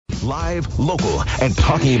Live, local, and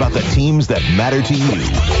talking about the teams that matter to you.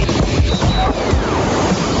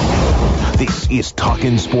 This is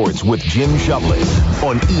Talkin' Sports with Jim Shovlin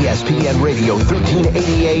on ESPN Radio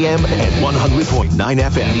 1380 AM and 100.9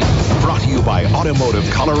 FM. Brought to you by Automotive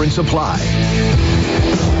Color and Supply.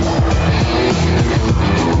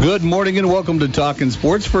 Good morning and welcome to Talkin'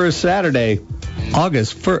 Sports for a Saturday,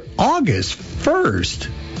 August 1st.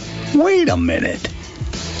 Wait a minute.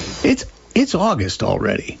 It's August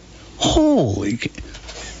already. Holy.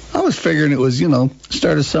 I was figuring it was,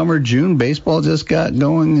 start of summer, June. Baseball just got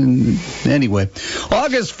going. And anyway,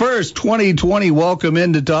 August 1st, 2020. Welcome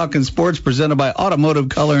into Talkin' Sports presented by Automotive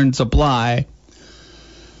Color and Supply.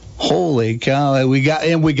 Holy cow. We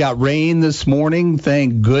got rain this morning.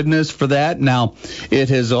 Thank goodness for that. Now, it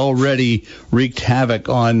has already wreaked havoc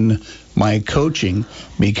on my coaching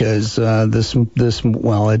because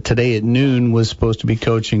today at noon was supposed to be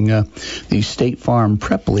coaching the State Farm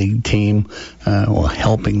Prep League team,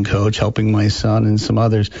 helping my son and some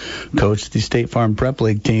others coach the State Farm Prep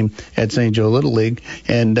League team at St. Joe Little League,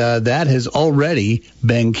 and that has already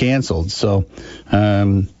been canceled. So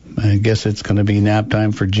I guess it's going to be nap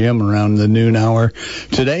time for Jim around the noon hour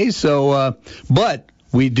today. So, but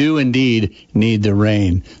we do indeed need the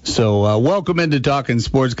rain. So welcome into Talkin'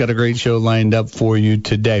 Sports. Got a great show lined up for you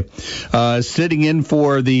today. Sitting in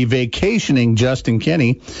for the vacationing Justin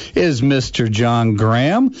Kenny is Mr. John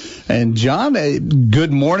Graham. And John,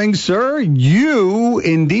 good morning, sir. You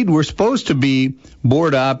indeed were supposed to be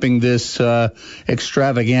board hopping this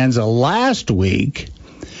extravaganza last week.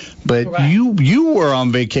 But correct. You were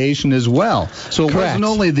on vacation as well. So it wasn't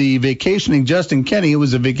only the vacationing Justin Kenny, it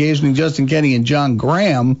was the vacationing Justin Kenny and John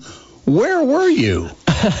Graham. Where were you?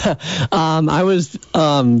 I was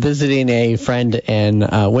visiting a friend in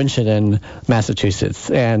Winchendon,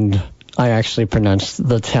 Massachusetts, and I actually pronounced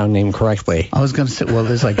the town name correctly. I was going to say, well,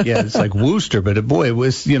 it's like Worcester, but boy, it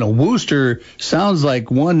was, Worcester sounds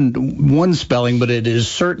like one spelling, but it is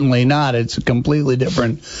certainly not. It's completely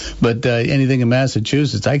different. But anything in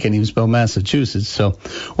Massachusetts, I can't even spell Massachusetts. So,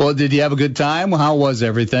 well, did you have a good time? How was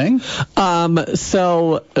everything?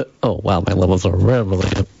 Oh, wow, my levels are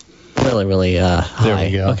really high. There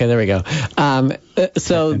we go. Okay, there we go.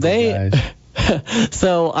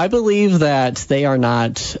 So I believe that they are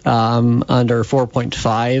not under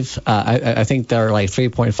 4.5. I think they're like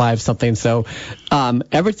 3.5 something. So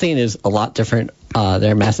everything is a lot different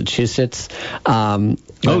there in Massachusetts.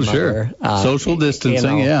 Sure. Social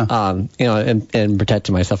distancing, and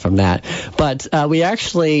protecting myself from that. But we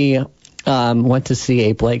actually went to see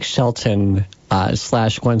a Blake Shelton /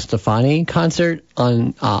 Gwen Stefani concert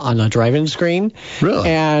on a drive-in screen. Really?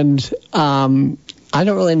 And I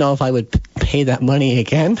don't really know if I would pay that money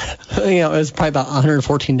again. It was probably about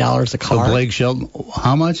 $114 a car. So Blake Shelton,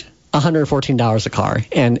 how much? $114 a car,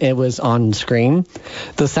 and it was on screen.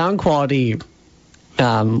 The sound quality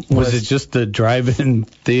was it just the drive-in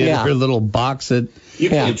theater little box that you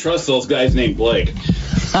can't trust those guys named Blake.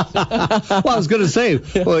 Well, I was going to say,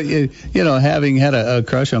 having had a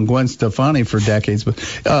crush on Gwen Stefani for decades, but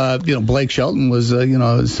Blake Shelton was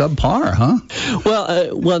subpar, huh?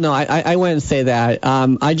 Well, no, I wouldn't say that.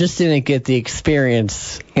 I just didn't get the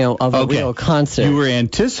experience, of a real concert. You were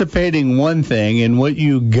anticipating one thing, and what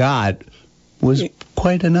you got was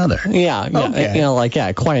quite another. Yeah,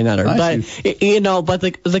 okay. Quite another. But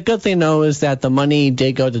the good thing though is that the money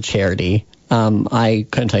did go to charity. I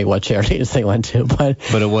couldn't tell you what charities they went to, but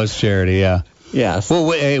it was charity, yeah. Yes.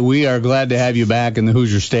 Well, we are glad to have you back in the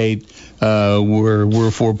Hoosier State. We're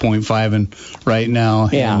 4.5 and right now,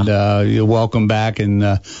 and you're welcome back.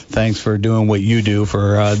 And thanks for doing what you do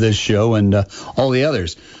for this show and all the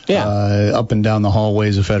others. Up and down the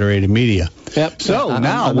hallways of Federated Media. Yep. So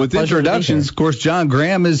now with introductions, of course, John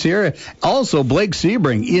Graham is here. Also, Blake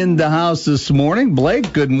Sebring in the house this morning.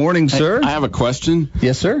 Blake, good morning, sir. I have a question.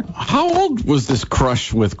 Yes, sir. How old was this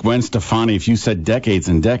crush with Gwen Stefani? If you said decades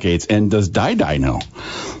and decades, and does Di know?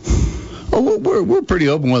 Oh, we're pretty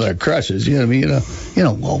open with our crushes. Well,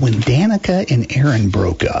 when Danica and Aaron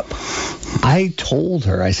broke up, I told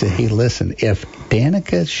her, I said, hey, listen, if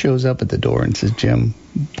Danica shows up at the door and says, Jim,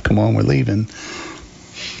 come on, we're leaving,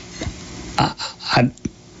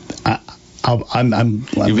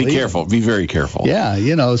 You be careful. Be very careful. Yeah,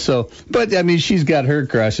 but I mean, she's got her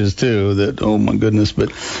crushes too. That, oh my goodness,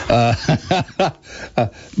 but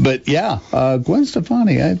Gwen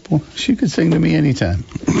Stefani, she could sing to me anytime.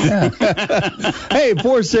 Yeah. Hey,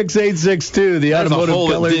 46862, the Automotive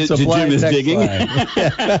Color and Supply Jim is text digging. line.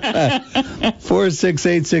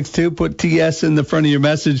 46862, put TS in the front of your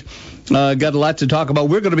message. got a lot to talk about.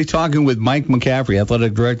 We're going to be talking with Mike McCaffrey,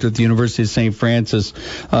 athletic director at the University of St. Francis,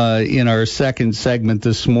 in our second segment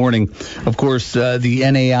this morning. Of course, the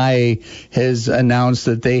NAIA has announced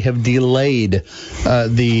that they have delayed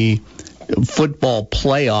the football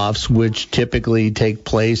playoffs, which typically take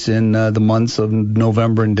place in the months of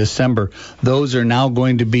November and December. Those are now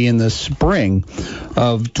going to be in the spring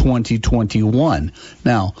of 2021.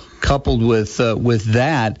 Now, coupled with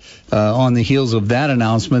that, on the heels of that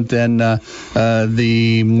announcement, then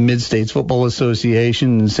the Mid-States Football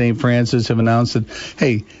Association and St. Francis have announced that,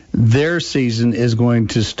 hey, their season is going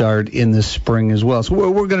to start in the spring as well. So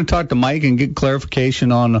we're going to talk to Mike and get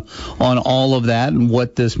clarification on all of that and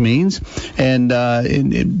what this means, and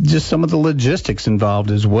just some of the logistics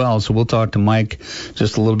involved as well. So we'll talk to Mike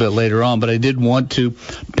just a little bit later on. But I did want to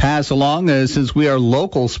pass along, since we are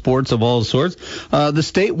local sports of all sorts, the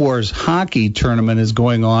State Wars hockey tournament is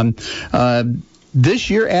going on this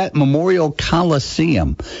year at Memorial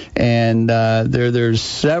Coliseum, and there's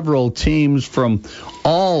several teams from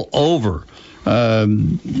all over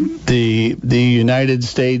the United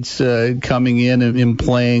States coming in and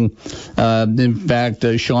playing. In fact,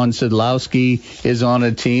 Sean Sidlowski is on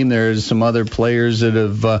a team. There's some other players that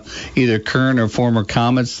have either current or former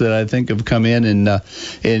Comets that I think have come in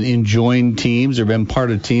and joined teams or been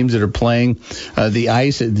part of teams that are playing. The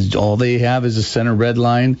ice, all they have is a center red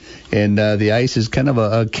line, and the ice is kind of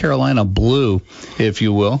a Carolina blue, if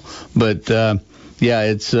you will. But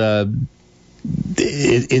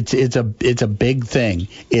it's a big thing.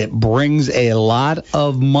 It brings a lot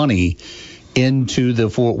of money into the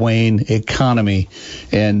Fort Wayne economy,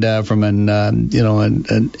 and from an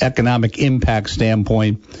economic impact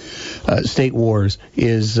standpoint, State Wars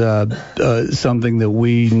is something that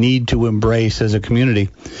we need to embrace as a community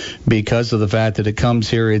because of the fact that it comes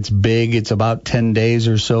here. It's big. It's about 10 days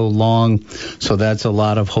or so long, so that's a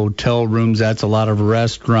lot of hotel rooms. That's a lot of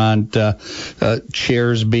restaurant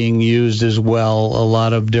chairs being used as well. A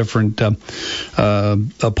lot of different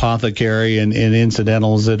apothecary and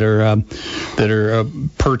incidentals that are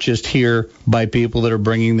purchased here by people that are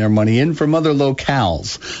bringing their money in from other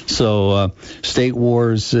locales. So State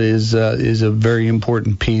Wars is a very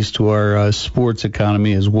important piece to our sports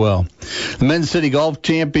economy as well. The Men's City Golf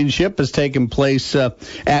Championship has taken place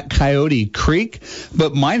at Coyote Creek,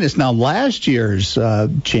 but minus now last year's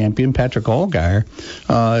champion, Patrick Allgaier,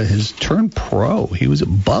 has turned pro. He was a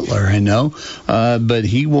Butler, I know, but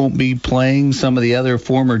he won't be playing. Some of the other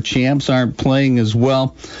former champs aren't playing as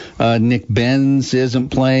well. Nick Benz isn't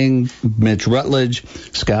playing. Mitch Rutledge,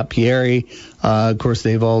 Scott Pieri, of course,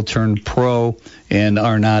 they've all turned pro and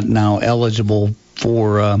are not now eligible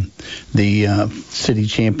for the city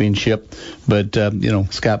championship. But,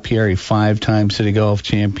 Scott Pieri, 5-time city golf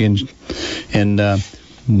champion, and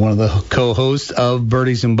one of the co-hosts of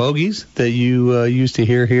Birdies and Bogeys that you used to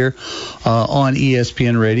hear here on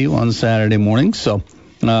ESPN Radio on Saturday mornings. So,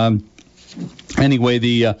 anyway,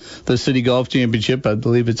 the City Golf Championship, I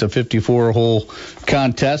believe it's a 54-hole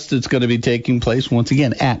contest that's going to be taking place once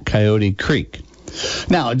again at Coyote Creek.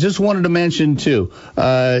 Now, I just wanted to mention, too,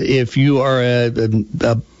 if you are a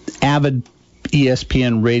avid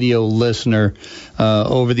ESPN radio listener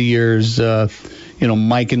over the years,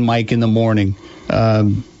 Mike and Mike in the Morning,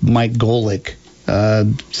 Mike Golick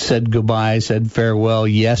said goodbye, said farewell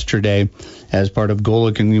yesterday as part of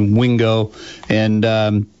Golick and Wingo,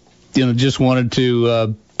 and just wanted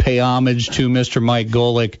to pay homage to Mr. Mike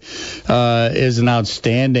Golick as an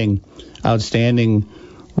outstanding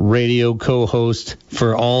radio co-host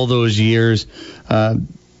for all those years.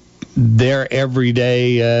 There every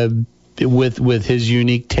day with his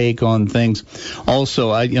unique take on things.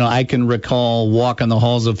 Also, I can recall walking the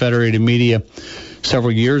halls of Federated Media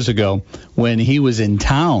several years ago when he was in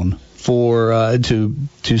town for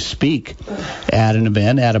to speak at an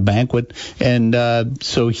event, at a banquet, and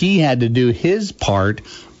so he had to do his part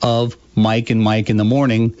of Mike and Mike in the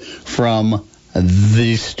Morning from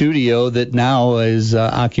the studio that now is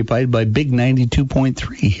occupied by Big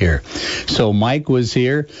 92.3 here. So Mike was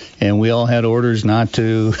here, and we all had orders not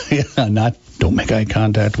to, don't make eye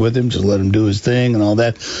contact with him, just let him do his thing and all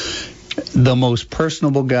that. The most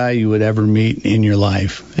personable guy you would ever meet in your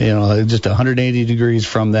life. Just 180 degrees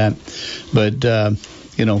from that. But,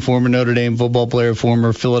 former Notre Dame football player,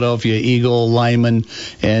 former Philadelphia Eagle lineman,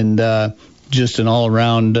 and just an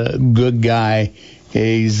all-around good guy.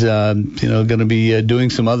 He's, going to be doing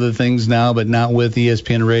some other things now, but not with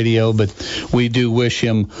ESPN Radio. But we do wish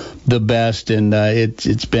him the best. And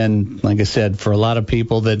it's been, like I said, for a lot of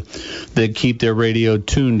people that keep their radio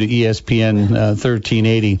tuned to ESPN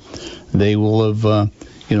 1380, they will have,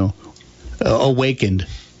 awakened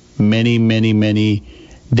many, many, many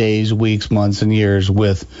days, weeks, months, and years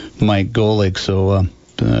with Mike Golick. So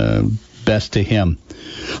best to him.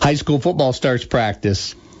 High school football starts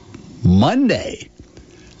practice Monday.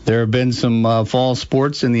 There have been some fall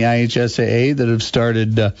sports in the IHSAA that have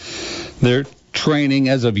started their training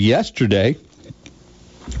as of yesterday.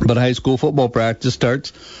 But high school football practice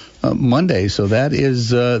starts Monday, so that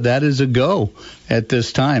is a go at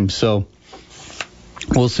this time. So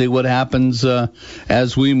we'll see what happens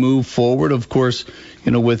as we move forward. Of course,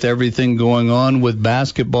 with everything going on with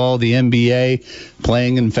basketball, the NBA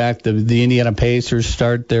playing. In fact, the Indiana Pacers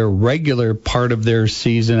start their regular part of their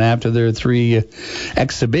season after their 3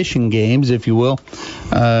 exhibition games, if you will,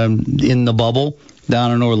 in the bubble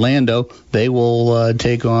down in Orlando. They will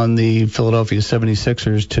take on the Philadelphia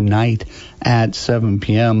 76ers tonight at 7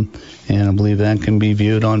 p.m., and I believe that can be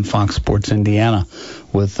viewed on Fox Sports Indiana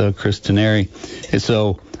with Chris Teneri. And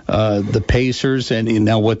so the Pacers, and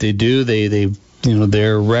now what they do, they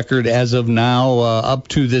their record as of now up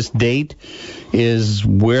to this date is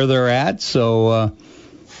where they're at. So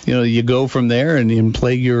you go from there and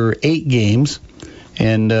play your 8 games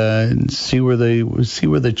and see where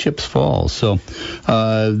the chips fall. So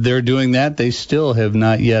they're doing that. They still have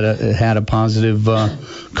not yet had a positive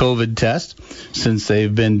COVID test since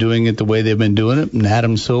they've been doing it the way they've been doing it. And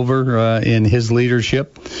Adam Silver in his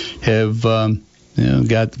leadership have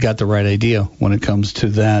got the right idea when it comes to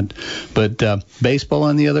that. But baseball,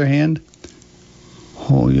 on the other hand,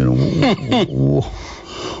 what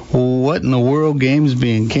in the world? Games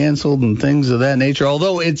being canceled and things of that nature.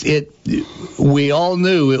 Although we all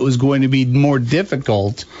knew it was going to be more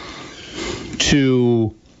difficult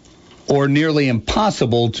or nearly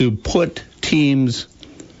impossible to put teams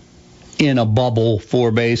in a bubble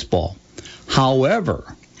for baseball.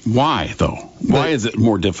 However, why though? Why is it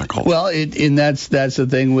more difficult? Well, that's the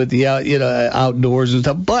thing with the outdoors and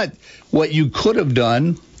stuff. But what you could have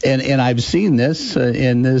done, and I've seen this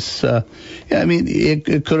it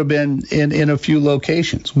could have been in a few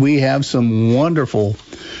locations. We have some wonderful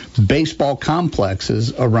baseball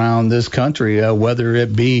complexes around this country, whether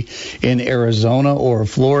it be in Arizona or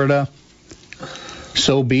Florida.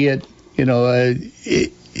 So be it.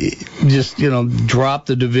 Drop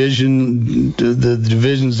the divisions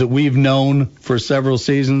that we've known for several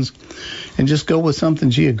seasons, and just go with something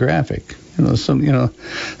geographic.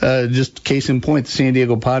 Just case in point, the San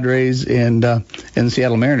Diego Padres and the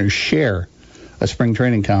Seattle Mariners share a spring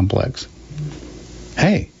training complex.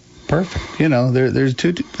 Hey, perfect. There's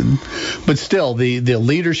two, but still, the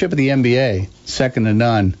leadership of the NBA, second to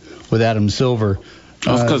none with Adam Silver.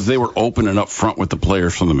 That's because they were open and up front with the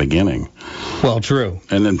players from the beginning. Well, true.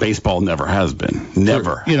 And then baseball never has been.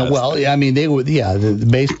 Never. They were, the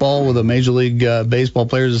baseball with the Major League Baseball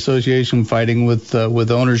Players Association fighting with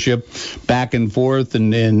ownership back and forth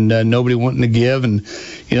and nobody wanting to give. And,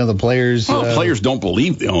 the players. Well, players don't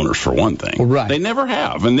believe the owners, for one thing. Well, right. They never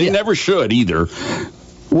have, and they never should either.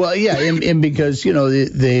 Well, yeah, and because,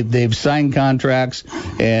 they've signed contracts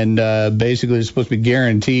and basically they're supposed to be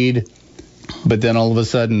guaranteed. But then all of a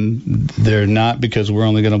sudden they're not, because we're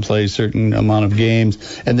only going to play a certain amount of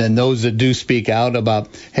games. And then those that do speak out about,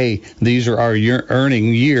 hey, these are our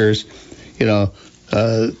earning years,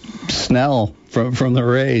 Snell from the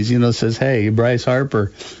Rays, says, hey, Bryce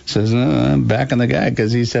Harper says, I'm backing the guy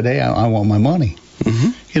because he said, hey, I want my money.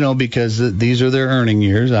 Mm-hmm. Because these are their earning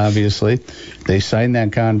years, obviously. They signed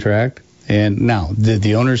that contract. And now, did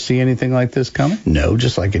the owners see anything like this coming? No,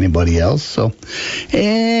 just like anybody else. So,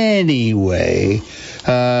 anyway,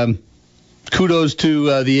 kudos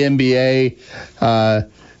to the NBA. I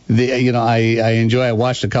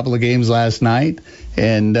watched a couple of games last night,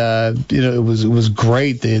 and it was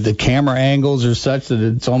great. The camera angles are such that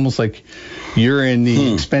it's almost like you're in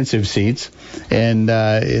the expensive seats, and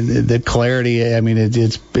the clarity. I mean,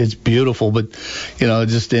 it's beautiful. But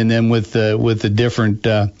and then with the different.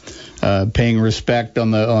 Paying respect on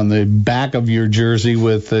the back of your jersey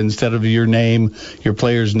with, instead of your name, your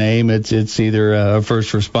player's name, it's either a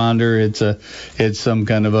first responder, it's some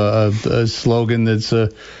kind of a slogan that's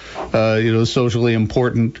socially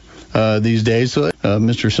important these days. So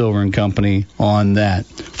Mr. Silver and Company on that.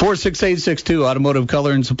 46862 Automotive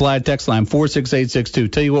Color and Supply text line 46862.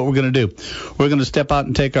 Tell you what we're going to do. We're going to step out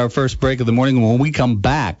and take our first break of the morning, and when we come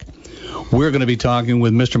back, we're going to be talking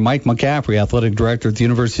with Mr. Mike McCaffrey, Athletic Director at the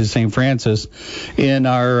University of St. Francis, in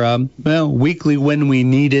our weekly When We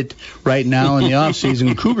Need It right now in the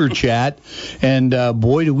off-season Cougar Chat. And,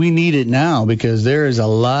 boy, do we need it now, because there is a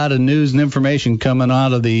lot of news and information coming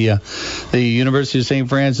out of the University of St.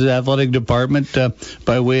 Francis Athletic Department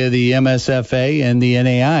by way of the MSFA and the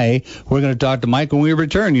NAIA. We're going to talk to Mike when we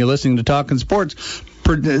return. You're listening to Talking Sports,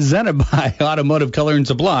 presented by Automotive Color and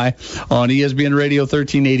Supply on ESPN Radio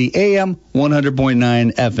 1380 AM,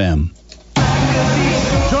 100.9 FM.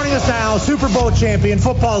 Joining us now, Super Bowl champion,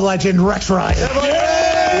 football legend, Rex Ryan.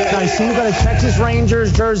 I see you got a Texas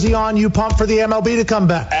Rangers jersey on. You pumped for the MLB to come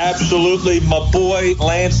back? Absolutely. My boy,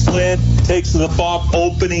 Lance Lynn, takes the bump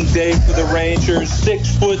opening day for the Rangers.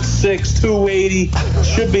 6'6", 280.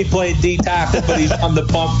 Should be playing D-tackle, but he's on the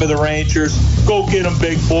bump for the Rangers. Go get him,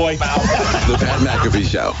 big boy. The Pat McAfee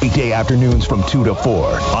Show. Weekday afternoons from 2 to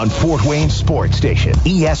 4 on Fort Wayne Sports Station,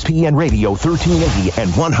 ESPN Radio 1380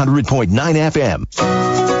 and 100.9 FM.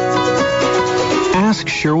 Ask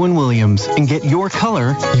Sherwin-Williams and get your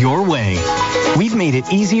color your way. We've made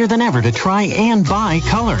it easier than ever to try and buy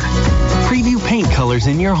color. Preview paint colors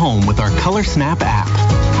in your home with our Color Snap app.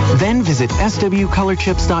 Then visit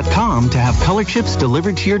swcolorchips.com to have color chips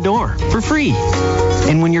delivered to your door for free.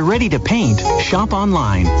 And when you're ready to paint, shop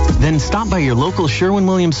online. Then stop by your local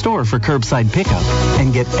Sherwin-Williams store for curbside pickup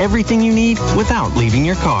and get everything you need without leaving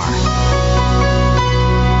your car.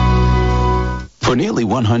 For nearly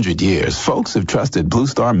 100 years, folks have trusted Blue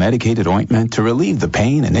Star medicated ointment to relieve the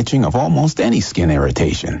pain and itching of almost any skin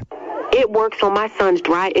irritation. It works on my son's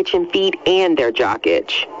dry, itching feet and their jock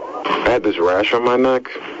itch. I had this rash on my neck.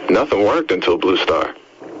 Nothing worked until Blue Star.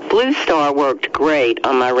 Blue Star worked great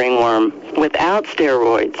on my ringworm without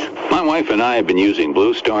steroids. My wife and I have been using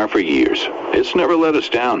Blue Star for years. It's never let us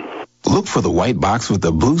down. Look for the white box with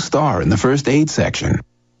the Blue Star in the first aid section.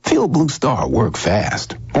 Feel Blue Star work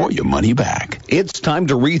fast, or your money back. It's time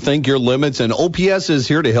to rethink your limits, and OPS is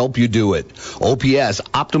here to help you do it. OPS,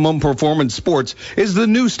 Optimum Performance Sports, is the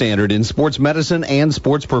new standard in sports medicine and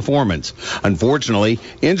sports performance. Unfortunately,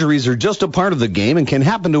 injuries are just a part of the game and can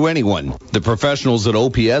happen to anyone. The professionals at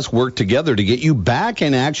OPS work together to get you back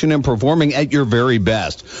in action and performing at your very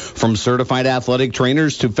best. From certified athletic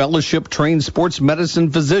trainers to fellowship-trained sports medicine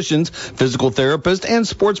physicians, physical therapists, and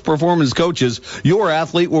sports performance coaches, your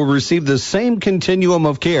athlete will receive the same continuum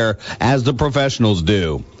of care as the professionals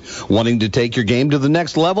do. Wanting to take your game to the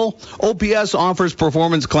next level? OPS offers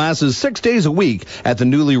performance classes 6 days a week at the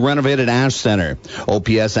newly renovated Ash Center.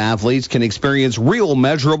 OPS athletes can experience real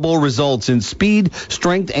measurable results in speed,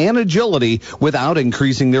 strength, and agility without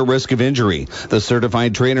increasing their risk of injury. The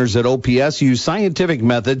certified trainers at OPS use scientific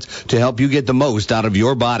methods to help you get the most out of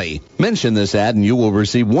your body. Mention this ad and you will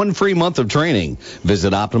receive 1 free month of training.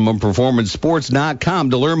 Visit OptimumPerformanceSports.com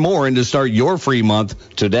to learn more and to start your free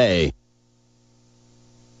month today.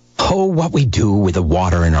 Oh, what we do with the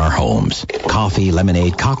water in our homes. Coffee,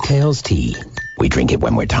 lemonade, cocktails, tea. We drink it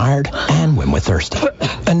when we're tired and when we're thirsty.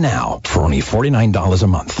 And now, for only $49 a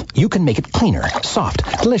month, you can make it cleaner, soft,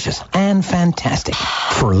 delicious, and fantastic.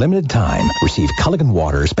 For a limited time, receive Culligan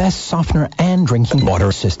Water's best softener and drinking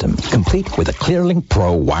water system, complete with a ClearLink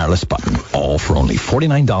Pro wireless button, all for only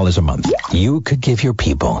 $49 a month. You could give your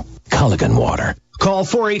people Culligan Water. Call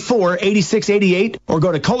 484-8688 or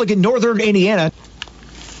go to Culligan, Northern Indiana.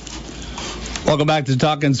 Welcome back to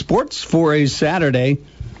Talking Sports for a Saturday,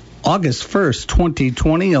 August 1st,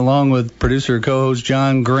 2020, along with producer co-host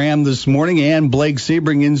John Graham this morning and Blake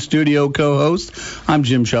Sebring in studio co-host. I'm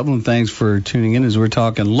Jim Shovlin. Thanks for tuning in as we're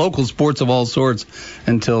talking local sports of all sorts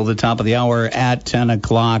until the top of the hour at 10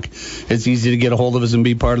 o'clock. It's easy to get a hold of us and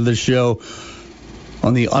be part of the show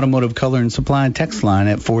on the Automotive Color and Supply text line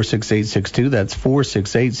at 46862. That's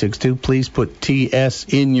 46862. Please put TS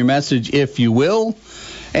in your message if you will.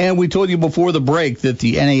 And we told you before the break that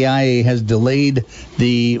the NAIA has delayed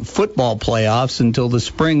the football playoffs until the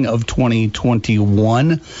spring of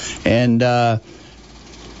 2021. And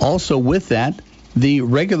also with that, the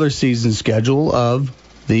regular season schedule of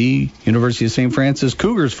the University of St. Francis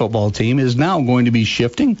Cougars football team is now going to be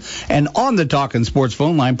shifting. And on the Talking Sports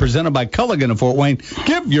phone line, presented by Culligan of Fort Wayne,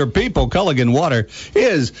 give your people Culligan Water,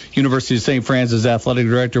 is University of St. Francis Athletic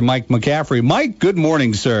Director Mike McCaffrey. Mike, good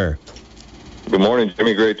morning, sir. Good morning,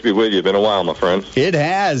 Jimmy. Great to be with you. It's been a while, my friend. It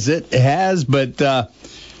has, but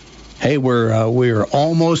hey, we're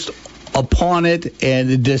almost upon it,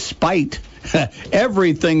 and despite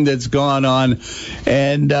everything that's gone on,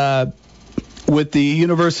 and with the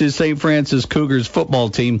University of St. Francis Cougars football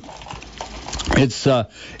team,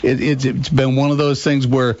 it's been one of those things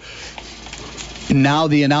where now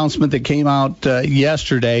the announcement that came out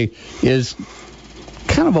yesterday is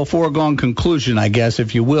kind of a foregone conclusion, I guess,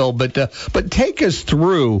 if you will. But take us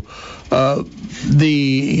through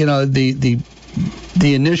the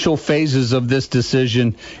initial phases of this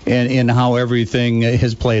decision and how everything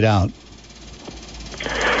has played out.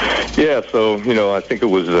 Yeah, so I think it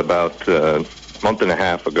was about a month and a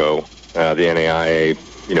half ago, the NAIA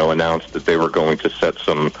announced that they were going to set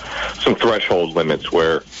some threshold limits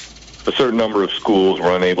where a certain number of schools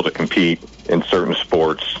were unable to compete in certain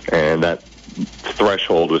sports, and that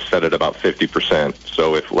threshold was set at about 50%.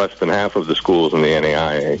 So if less than half of the schools in the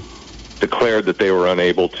NAIA declared that they were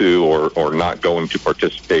unable to or not going to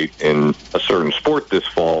participate in a certain sport this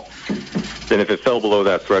fall, then if it fell below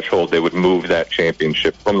that threshold, they would move that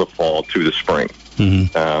championship from the fall to the spring.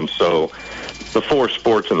 So the 4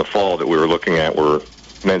 sports in the fall that we were looking at were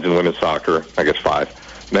men's and women's soccer, I guess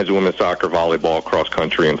 5, men's and women's soccer, volleyball, cross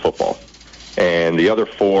country, and football. And the other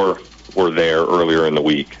 4 were there earlier in the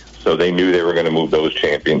week. So they knew they were going to move those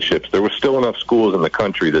championships. There were still enough schools in the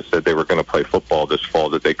country that said they were going to play football this fall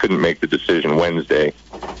that they couldn't make the decision Wednesday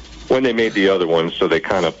when they made the other ones. So they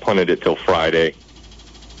kind of punted it till Friday,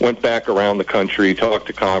 went back around the country, talked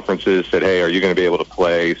to conferences, said, hey, are you going to be able to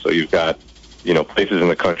play? So you've got, places in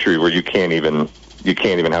the country where you can't even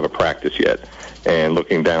have a practice yet. And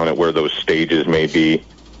looking down at where those stages may be,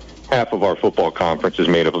 half of our football conference is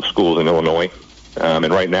made up of schools in Illinois.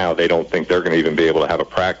 And right now, they don't think they're going to even be able to have a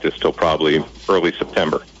practice till probably early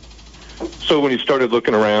September. So when you started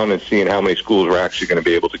looking around and seeing how many schools were actually going to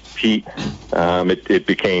be able to compete, it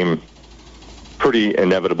became pretty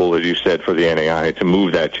inevitable, as you said, for the NAIA to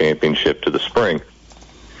move that championship to the spring.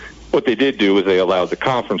 What they did do is they allowed the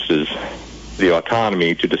conferences the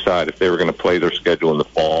autonomy to decide if they were going to play their schedule in the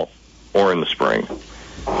fall or in the spring.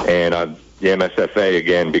 And the MSFA,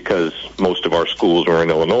 again, because most of our schools were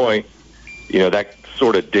in Illinois, that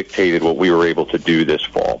sort of dictated what we were able to do this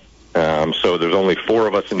fall. So there's only 4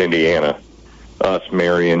 of us in Indiana, us,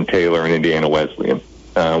 Marion, Taylor, and Indiana Wesleyan.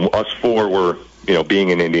 Us 4 were, being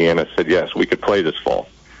in Indiana, said, yes, we could play this fall.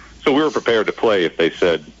 So we were prepared to play if they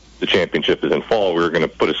said the championship is in fall. We were going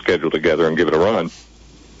to put a schedule together and give it a run.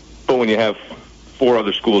 But when you have 4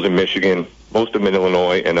 other schools in Michigan, most of them in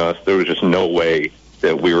Illinois, and us, there was just no way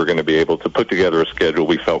that we were going to be able to put together a schedule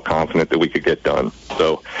we felt confident that we could get done.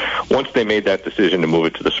 So once they made that decision to move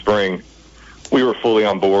it to the spring, we were fully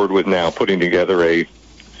on board with now putting together a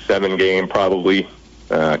 7-game probably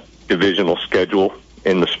divisional schedule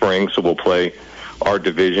in the spring. So we'll play our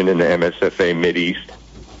division in the MSFA Mideast,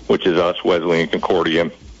 which is us, Wesleyan,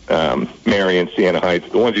 Concordia, Marion, Siena Heights,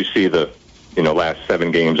 the ones you see the last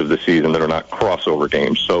 7 games of the season that are not crossover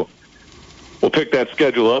games. So we'll pick that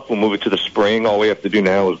schedule up. We'll move it to the spring. All we have to do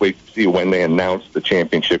now is wait to see when they announce the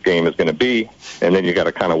championship game is going to be, and then you got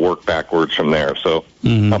to kind of work backwards from there. So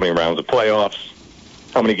how many rounds of playoffs?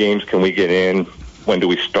 How many games can we get in? When do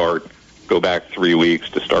we start? Go back 3 weeks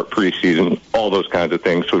to start preseason, all those kinds of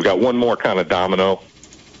things. So we've got one more kind of domino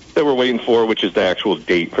that we're waiting for, which is the actual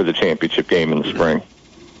date for the championship game in the spring.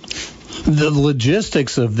 The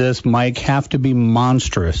logistics of this, Mike, have to be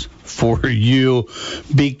monstrous for you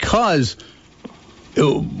because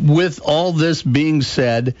with all this being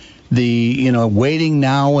said, waiting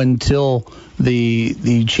now until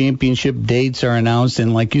the championship dates are announced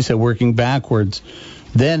and, like you said, working backwards,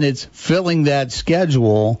 then it's filling that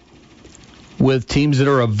schedule with teams that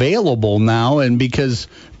are available now. And because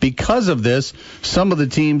of this, some of the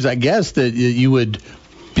teams, I guess, that you would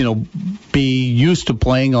be used to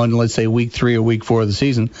playing on, let's say, week 3 or week 4 of the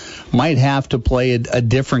season, might have to play a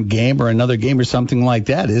different game or another game or something like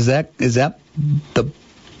that. Is that the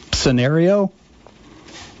scenario?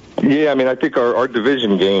 Yeah, I think our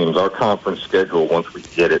division games, our conference schedule, once we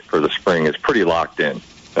get it for the spring, is pretty locked in.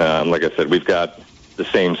 Like I said, we've got the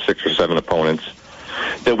same 6 or 7 opponents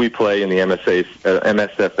that we play in the MSFA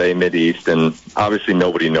Mideast, and obviously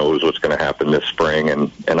nobody knows what's going to happen this spring.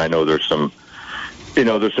 And I know there's some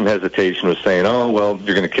hesitation with saying, oh, well,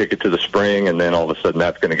 you're going to kick it to the spring, and then all of a sudden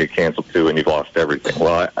that's going to get canceled too, and you've lost everything.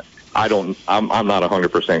 Well, I'm not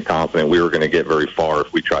 100% confident we were going to get very far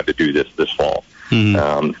if we tried to do this fall.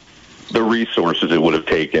 The resources it would have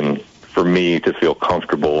taken for me to feel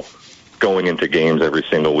comfortable going into games every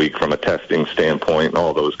single week from a testing standpoint and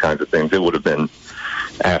all those kinds of things, it would have been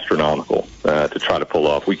astronomical to try to pull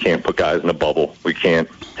off. We can't put guys in a bubble. We can't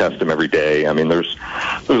test them every day. There's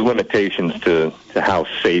limitations to how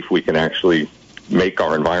safe we can actually make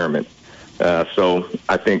our environment. So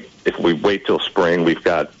I think if we wait till spring, we've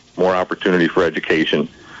got more opportunity for education.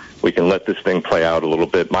 We can let this thing play out a little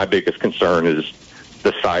bit. My biggest concern is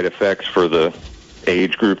the side effects for the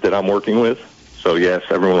age group that I'm working with. So, yes,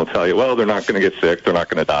 everyone will tell you, well, they're not going to get sick, they're not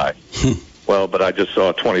going to die. Well, but I just saw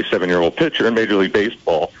a 27-year-old pitcher in Major League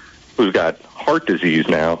Baseball who's got heart disease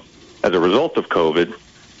now as a result of COVID.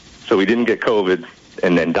 So he didn't get COVID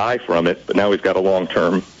and then die from it, but now he's got a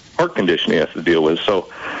long-term heart condition he has to deal with. So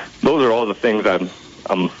those are all the things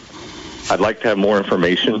I'd like to have more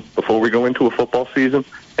information before we go into a football season,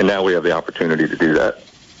 and now we have the opportunity to do that.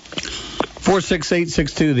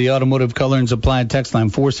 46862, the Automotive Color and Supply text line,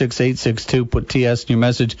 46862. Put TS in your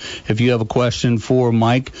message if you have a question for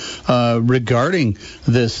Mike regarding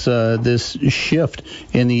this shift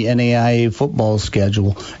in the NAIA football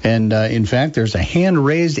schedule. And, in fact, there's a hand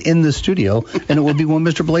raised in the studio, and it will be one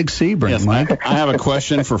Mr. Blake Sebring, yes, Mike. I have a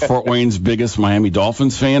question for Fort Wayne's biggest Miami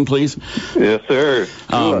Dolphins fan, please. Yes, sir.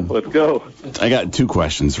 Let's go. I got two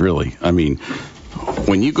questions, really. I mean,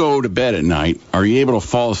 when you go to bed at night, are you able to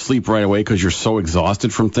fall asleep right away because you're so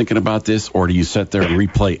exhausted from thinking about this, or do you sit there and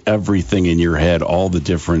replay everything in your head, all the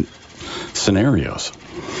different scenarios?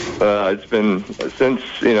 It's been since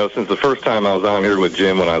the first time I was on here with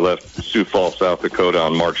Jim when I left Sioux Falls, South Dakota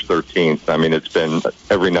on March 13th. I mean, it's been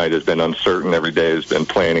every night has been uncertain. Every day has been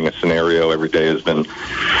planning a scenario. Every day has been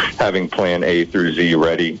having plan A through Z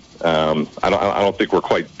ready. I don't think we're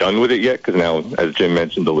quite done with it yet because now, as Jim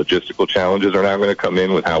mentioned, the logistical challenges are now going to come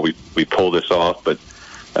in with how we pull this off. But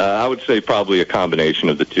I would say probably a combination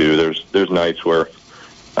of the two. There's nights where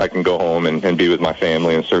I can go home and be with my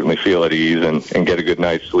family and certainly feel at ease and get a good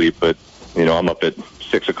night's sleep. But, I'm up at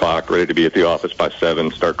 6 o'clock, ready to be at the office by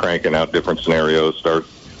 7, start cranking out different scenarios, start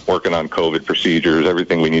working on COVID procedures,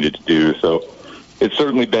 everything we needed to do. So it's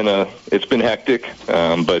certainly been hectic,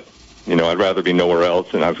 but, I'd rather be nowhere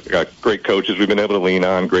else. And I've got great coaches we've been able to lean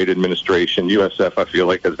on, great administration. USF, I feel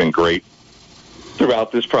like, has been great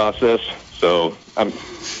throughout this process. So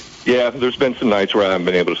there's been some nights where I haven't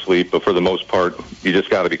been able to sleep, but for the most part, you just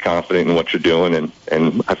got to be confident in what you're doing,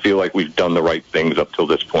 and I feel like we've done the right things up till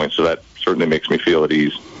this point, so that certainly makes me feel at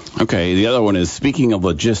ease. Okay, the other one is, speaking of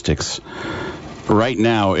logistics, right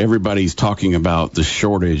now everybody's talking about the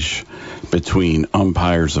shortage between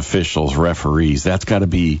umpires, officials, referees. That's got to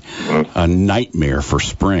be a nightmare for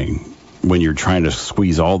spring when you're trying to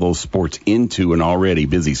squeeze all those sports into an already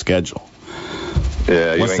busy schedule.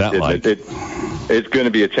 Yeah, what's that like? It's going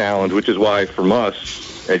to be a challenge, which is why from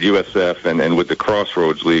us at USF and with the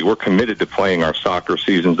Crossroads League, we're committed to playing our soccer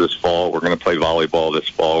seasons this fall. We're going to play volleyball this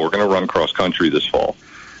fall. We're going to run cross country this fall.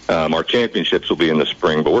 Our championships will be in the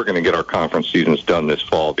spring, but we're going to get our conference seasons done this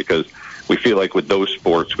fall because we feel like with those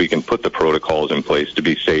sports we can put the protocols in place to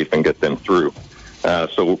be safe and get them through.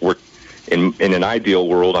 So we're in an ideal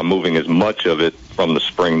world, I'm moving as much of it from the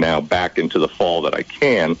spring now back into the fall that I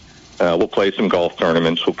can. We'll play some golf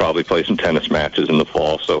tournaments. We'll probably play some tennis matches in the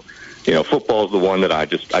fall. So, football is the one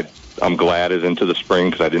that I'm glad is into the spring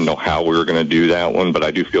because I didn't know how we were going to do that one, but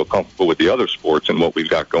I do feel comfortable with the other sports and what we've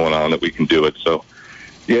got going on that we can do it. So,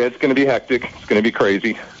 yeah, it's going to be hectic. It's going to be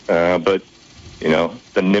crazy. But,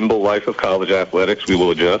 the nimble life of college athletics, we will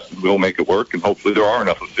adjust. We'll make it work, and hopefully there are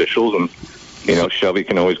enough officials. And, Shelby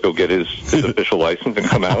can always go get his official license and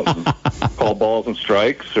come out and call balls and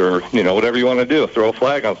strikes or, whatever you want to do. Throw a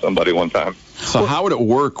flag on somebody one time. So how would it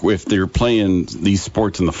work if they're playing these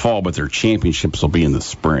sports in the fall, but their championships will be in the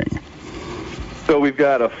spring? So we've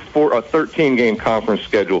got a 13-game conference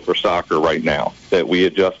schedule for soccer right now that we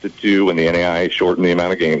adjusted to when the NAIA shortened the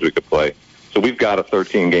amount of games we could play. So we've got a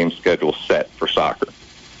 13-game schedule set for soccer.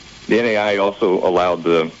 The NAIA also allowed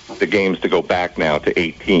the games to go back now to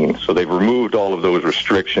 18. So they've removed all of those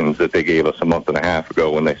restrictions that they gave us a month and a half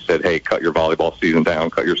ago when they said, hey, cut your volleyball season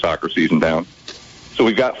down, cut your soccer season down. So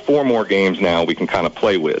we've got 4 more games now we can kind of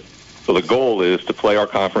play with. So the goal is to play our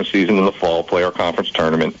conference season in the fall, play our conference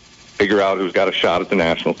tournament, figure out who's got a shot at the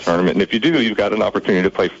national tournament. And if you do, you've got an opportunity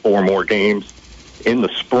to play 4 more games in the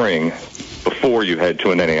spring before you head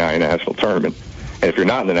to an NAIA national tournament. And if you're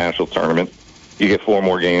not in the national tournament, you get 4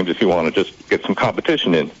 more games if you want to just get some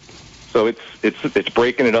competition in. So it's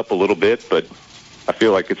breaking it up a little bit, but I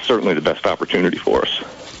feel like it's certainly the best opportunity for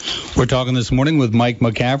us. We're talking this morning with Mike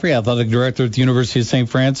McCaffrey, athletic director at the University of St.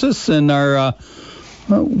 Francis, in our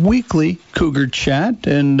weekly Cougar Chat.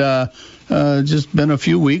 And just been a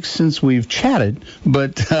few weeks since we've chatted,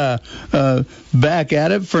 but back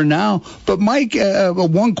at it for now. But Mike,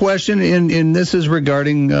 one question, and this is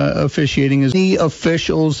regarding officiating, is the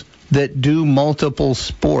officials that do multiple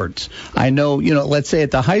sports. I know, let's say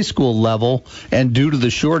at the high school level, and due to the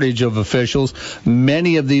shortage of officials,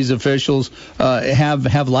 many of these officials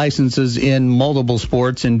have licenses in multiple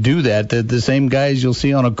sports and do that. The same guys you'll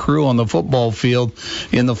see on a crew on the football field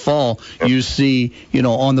in the fall, you see,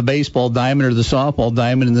 on the baseball diamond or the softball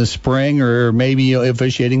diamond in the spring, or maybe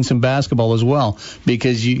officiating some basketball as well,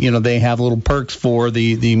 because they have little perks for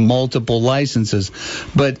the multiple licenses.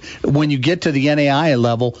 But when you get to the NAIA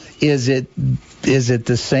level, is it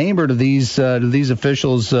the same, or do these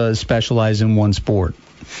officials specialize in one sport?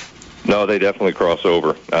 No, they definitely cross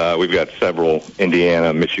over. We've got several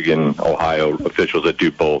Indiana, Michigan, Ohio officials that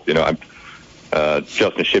do both.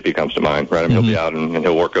 Justin Shippey comes to mind, right? I mean, he'll be out and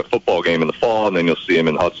he'll work a football game in the fall, and then you'll see him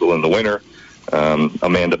in Hutzel in the winter.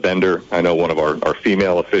 Amanda Bender, I know one of our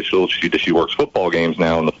female officials. She works football games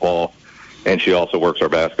now in the fall, and she also works our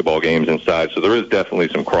basketball games inside. So there is definitely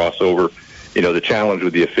some crossover. You know, the challenge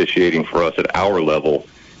with the officiating for us at our level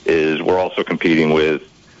is we're also competing with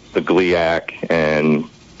the GLIAC and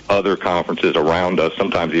other conferences around us,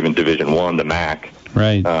 sometimes even Division I, the MAC,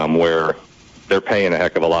 right? Where they're paying a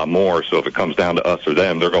heck of a lot more. So if it comes down to us or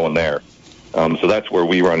them, they're going there. So that's where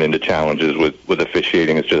we run into challenges with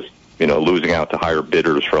officiating. It's just, you know, losing out to higher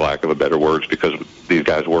bidders, for lack of a better words, because these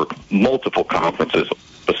guys work multiple conferences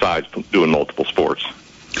besides doing multiple sports.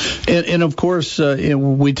 And of course,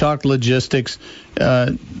 we talked logistics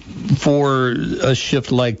for a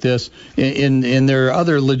shift like this. And there are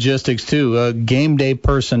other logistics, too. Game day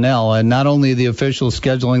personnel, and not only the officials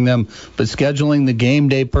scheduling them, but scheduling the game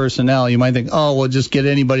day personnel. You might think, oh, well, just get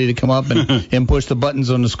anybody to come up and push the buttons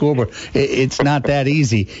on the scoreboard. It's not that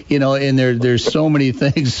easy, you know, and there's so many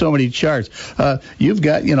things, so many charts. You've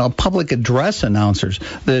got, you know, public address announcers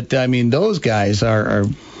that, I mean, those guys are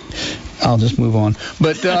I'll just move on.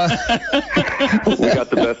 But we got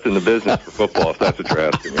the best in the business for football, if that's what you're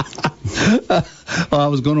asking me. Well, I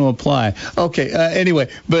was going to apply. Okay. Anyway,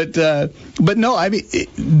 but no, I mean,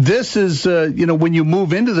 this is you know, when you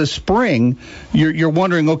move into the spring, you're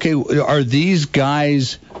wondering, okay, are these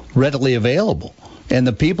guys readily available? And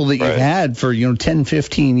the people that you've had for, you know, 10,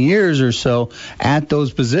 15 years or so at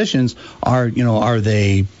those positions are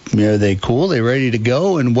they cool? Are they ready to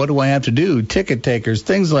go? And what do I have to do? Ticket takers,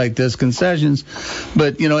 things like this, concessions.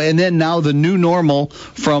 But, you know, and then now the new normal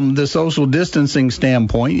from the social distancing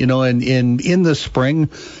standpoint, you know, and in the spring,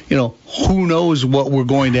 you know, who knows what we're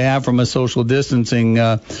going to have from a social distancing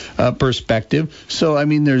perspective. So, I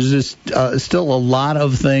mean, there's just still a lot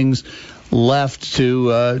of things left to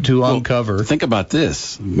uncover. Think about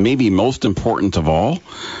this. Maybe most important of all,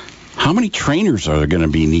 how many trainers are going to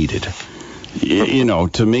be needed? You know,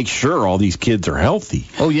 to make sure all these kids are healthy.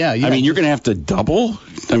 Oh, yeah. I mean, you're going to have to double?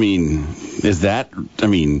 I mean, where are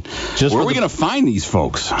we going to find these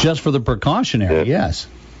folks? Just for the precautionary, yes.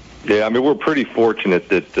 Yeah, I mean, we're pretty fortunate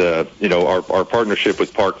that, you know, our partnership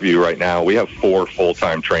with Parkview right now, we have 4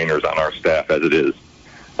 full-time trainers on our staff as it is.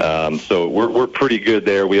 So we're pretty good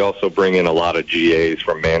there. We also bring in a lot of GAs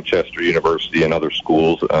from Manchester University and other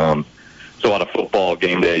schools. So on a football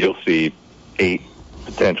game day, you'll see 8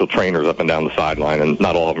 potential trainers up and down the sideline, and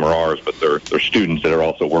not all of them are ours, but they're students that are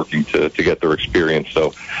also working to get their experience.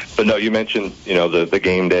 So, but no, you mentioned, you know, the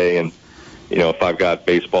game day, and, you know, if I've got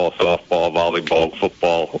baseball, softball, volleyball,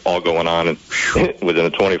 football all going on within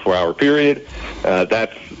a 24-hour period,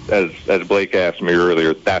 that's, as Blake asked me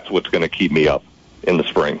earlier, that's what's going to keep me up in the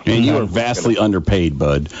spring. And you are vastly underpaid,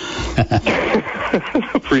 bud.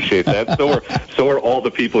 Appreciate that. So are all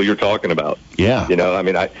the people you're talking about. Yeah. You know, I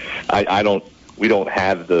mean, we don't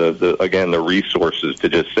have the resources to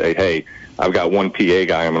just say, hey, I've got one PA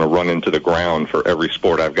guy I'm going to run into the ground for every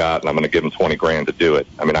sport I've got, and I'm going to give him $20,000 to do it.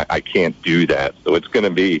 I mean, I can't do that. So it's going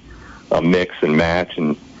to be a mix and match.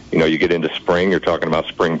 And, you know, you get into spring, you're talking about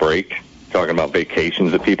spring break, talking about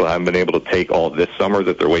vacations that people haven't been able to take all this summer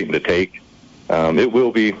that they're waiting to take. It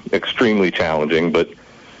will be extremely challenging, but,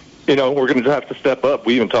 you know, we're going to have to step up.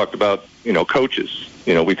 We even talked about, you know, coaches.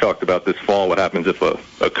 You know, we talked about this fall what happens if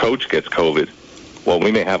a coach gets COVID. Well,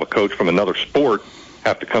 we may have a coach from another sport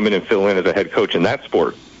have to come in and fill in as a head coach in that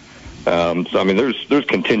sport. So, I mean, there's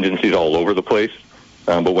contingencies all over the place.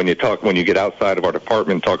 But when you get outside of our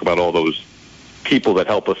department, talk about all those people that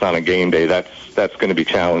help us on a game day, that's going to be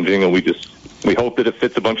challenging. And we hope that it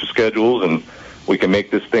fits a bunch of schedules and we can make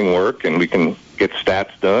this thing work, and we can get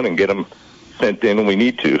stats done and get them sent in when we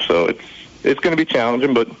need to. So it's going to be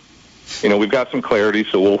challenging, but, you know, we've got some clarity,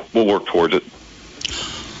 so we'll work towards it.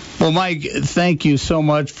 Well, Mike, thank you so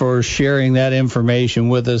much for sharing that information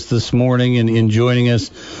with us this morning and joining us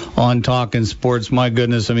on Talking Sports. My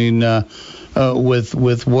goodness, I mean,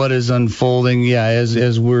 with what is unfolding,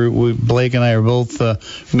 as Blake and I are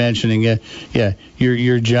both mentioning,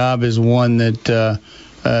 your job is one that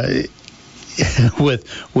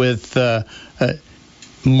with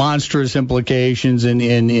monstrous implications and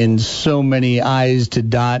in so many I's to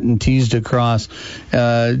dot and T's to cross,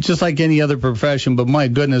 just like any other profession. But my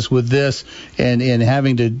goodness, with this and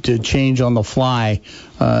having to change on the fly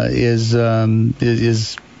is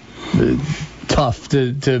tough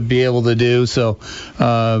to be able to do. So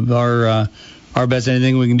our best,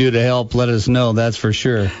 anything we can do to help, let us know. That's for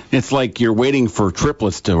sure. It's like you're waiting for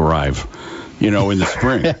triplets to arrive. You know, in the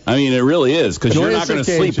spring. I mean, it really is, because you're not going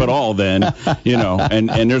to sleep at all then, you know,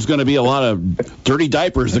 and there's going to be a lot of dirty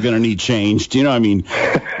diapers that are going to need changed. You know, I mean,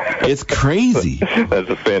 It's crazy. That's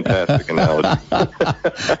a fantastic analogy.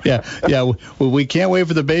 Yeah. Well, we can't wait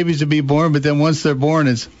for the babies to be born, but then once they're born,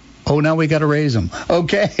 it's, now we got to raise them.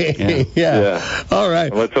 Okay. Yeah. All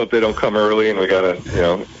right. Well, let's hope they don't come early, and we got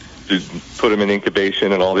to, put them in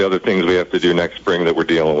incubation and all the other things we have to do next spring that we're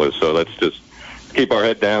dealing with. So let's just keep our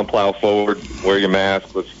head down, plow forward, wear your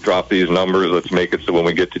mask. Let's drop these numbers. Let's make it so when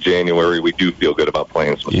we get to January, we do feel good about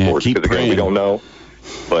playing some sports. Because again, we don't know,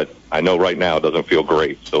 but I know right now it doesn't feel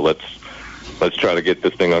great. So let's try to get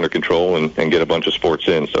this thing under control and get a bunch of sports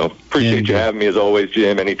in. So appreciate you having me as always,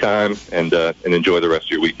 Jim. Anytime, and enjoy the rest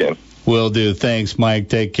of your weekend. Will do. Thanks, Mike.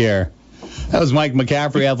 Take care. That was Mike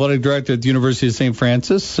McCaffrey, athletic director at the University of St.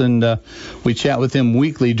 Francis, and we chat with him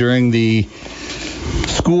weekly during the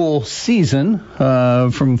school season,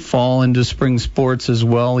 from fall into spring sports as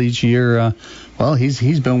well each year.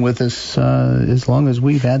 He's been with us as long as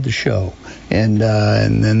we've had the show, and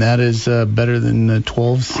that is better than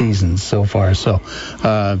 12 seasons so far. So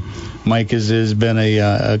Mike has been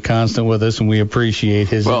a constant with us, and we appreciate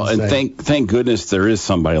his insight. And thank goodness there is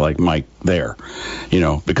somebody like Mike there,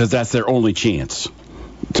 because that's their only chance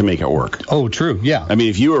to make it work. Oh, true, yeah. I mean,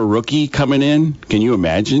 if you were a rookie coming in, can you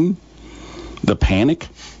imagine the panic?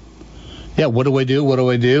 Yeah, what do I do?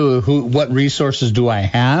 What resources do I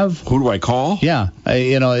have? Who do I call? Yeah,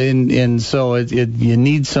 and so you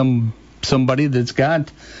need somebody that's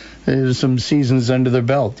got some seasons under their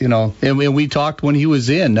belt, And we talked when he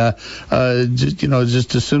was in,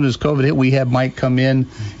 just as soon as COVID hit, we had Mike come in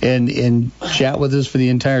and chat with us for the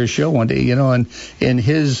entire show one day, and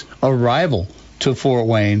his arrival to Fort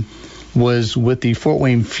Wayne was with the Fort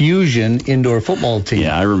Wayne Fusion indoor football team.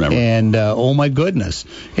 Yeah, I remember. And oh my goodness,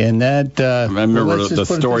 and that I remember the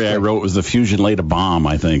story I wrote was the Fusion laid a bomb,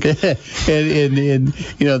 I think. and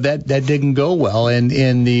that didn't go well,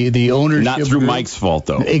 and the ownership, not through Mike's fault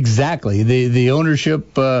though. Exactly. The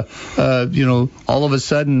ownership all of a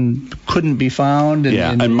sudden couldn't be found,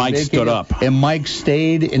 and Mike stood up, and Mike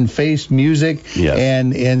stayed and faced music,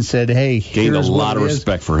 and said, hey, gained a lot of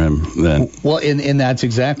respect for him then. Well, and that's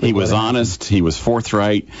exactly he was honest, he was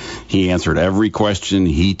forthright, he answered every question,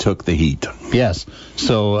 he took the heat. Yes.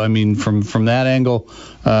 So I mean, from that angle,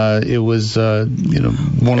 it was one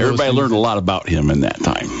of everybody learned a lot about him in that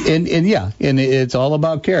time. And it's all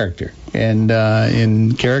about character and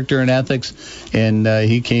in character and ethics. And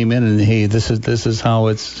he came in and hey, this is how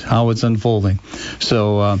it's unfolding.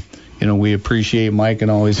 So we appreciate Mike and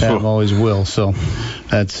always have, always will. So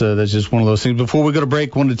that's just one of those things. Before we go to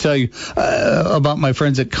break, I wanted to tell you about my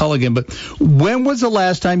friends at Culligan. But when was the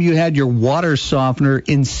last time you had your water softener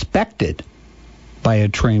inspected by a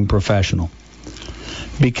trained professional?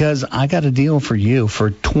 Because I got a deal for you.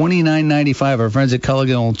 For $29.95, our friends at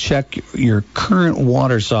Culligan will check your current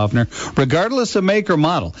water softener, regardless of make or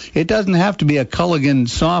model. It doesn't have to be a Culligan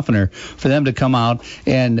softener for them to come out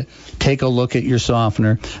and take a look at your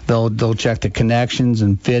softener. They'll check the connections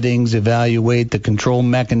and fittings, evaluate the control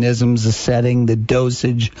mechanisms, the setting, the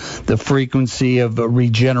dosage, the frequency of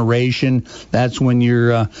regeneration. That's when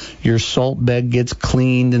your salt bed gets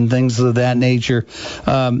cleaned and things of that nature.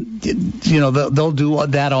 They'll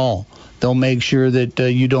do that all. They'll make sure that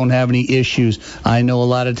you don't have any issues. I know a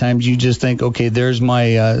lot of times you just think, okay, there's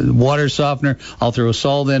my water softener. I'll throw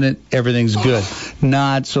salt in it. Everything's good.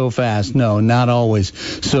 Not so fast. No, not always.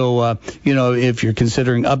 So, if you're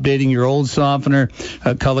considering updating your old softener,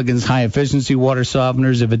 Culligan's high-efficiency water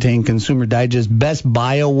softeners have attained Consumer Digest Best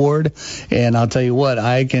Buy Award. And I'll tell you what,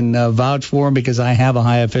 I can vouch for them because I have a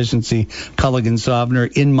high-efficiency Culligan softener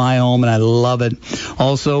in my home, and I love it.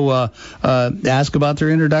 Also, ask about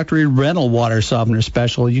their introductory rental water softener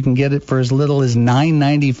special. You can get it for as little as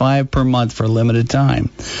 $9.95 per month for a limited time.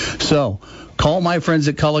 So call my friends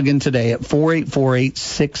at Culligan today at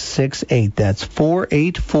 484-8668. That's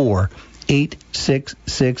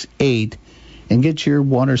 484-8668, and get your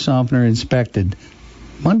water softener inspected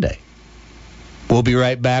Monday. We'll be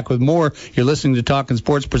right back with more. You're listening to Talkin'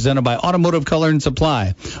 Sports, presented by Automotive Color and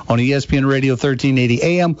Supply on ESPN Radio 1380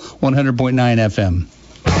 AM, 100.9 FM.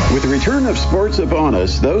 With the return of sports upon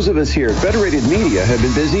us, those of us here at Federated Media have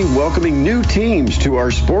been busy welcoming new teams to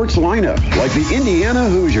our sports lineup, like the Indiana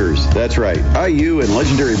Hoosiers. That's right, IU and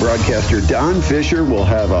legendary broadcaster Don Fisher will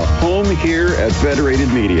have a home here at Federated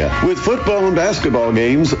Media, with football and basketball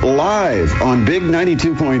games live on Big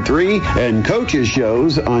 92.3 and coaches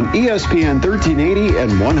shows on ESPN 1380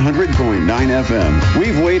 and 100.9 FM.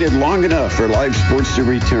 We've waited long enough for live sports to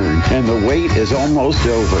return, and the wait is almost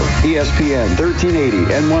over. ESPN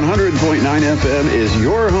 1380 and 100.9 FM is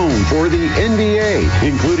your home for the NBA,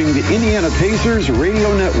 including the Indiana Pacers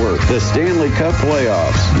Radio Network, the Stanley Cup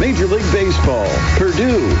playoffs, Major League Baseball,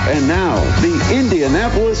 Purdue, and now the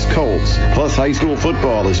Indianapolis Colts. Plus, high school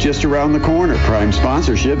football is just around the corner. Prime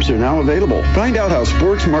sponsorships are now available. Find out how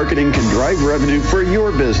sports marketing can drive revenue for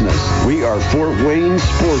your business. We are Fort Wayne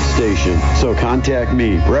Sports Station. So contact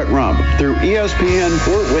me, Brett Rump, through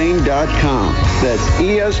ESPNFortWayne.com. That's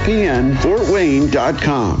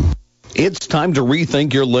ESPNFortWayne.com. It's time to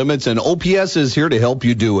rethink your limits, and OPS is here to help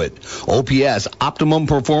you do it. OPS, Optimum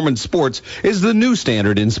Performance Sports, is the new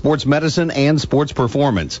standard in sports medicine and sports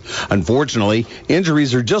performance. Unfortunately,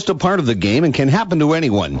 injuries are just a part of the game and can happen to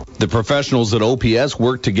anyone. The professionals at OPS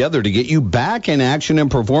work together to get you back in action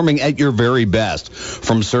and performing at your very best.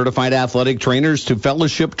 From certified athletic trainers to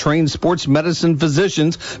fellowship-trained sports medicine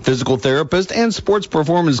physicians, physical therapists, and sports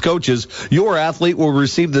performance coaches, your athlete will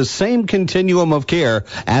receive the same continuum of care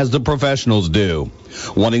as the professionals do.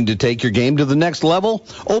 Wanting to take your game to the next level?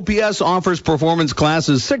 OPS offers performance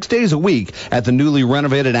classes 6 days a week at the newly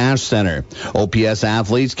renovated Ash Center. OPS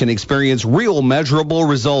athletes can experience real measurable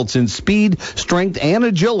results in speed, strength, and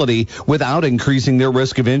agility without increasing their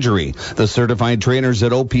risk of injury. The certified trainers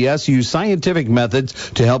at OPS use scientific methods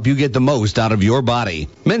to help you get the most out of your body.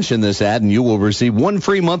 Mention this ad and you will receive 1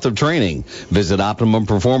 free month of training. Visit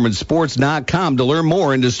OptimumPerformanceSports.com to learn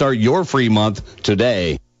more and to start your free month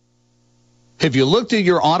today. If you looked at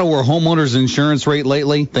your auto or homeowner's insurance rate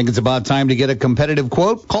lately, think it's about time to get a competitive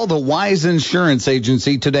quote? Call the Wise Insurance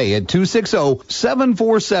Agency today at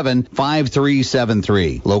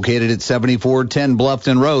 260-747-5373. Located at 7410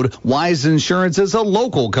 Bluffton Road, Wise Insurance is a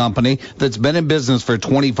local company that's been in business for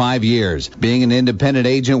 25 years. Being an independent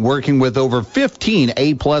agent working with over 15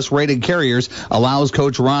 A-plus rated carriers allows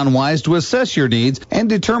Coach Ron Wise to assess your needs and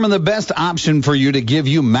determine the best option for you to give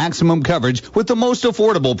you maximum coverage with the most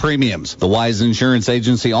affordable premiums. The Wise Insurance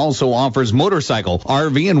Agency also offers motorcycle,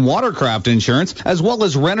 RV, and watercraft insurance, as well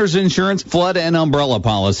as renter's insurance, flood, and umbrella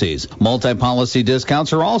policies. Multi-policy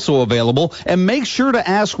discounts are also available, and make sure to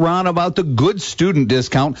ask Ron about the good student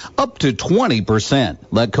discount up to 20%.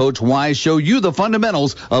 Let Coach Wise show you the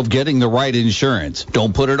fundamentals of getting the right insurance.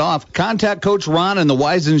 Don't put it off. Contact Coach Ron and the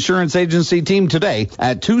Wise Insurance Agency team today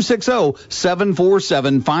at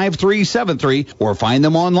 260-747-5373 or find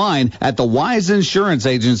them online at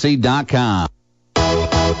thewiseinsuranceagency.com.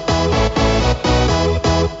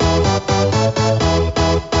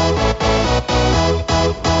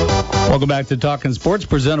 Welcome back to Talking Sports,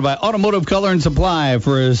 presented by Automotive Color and Supply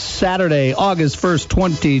for Saturday, August 1st,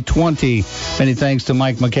 2020. Many thanks to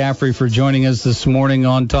Mike McCaffrey for joining us this morning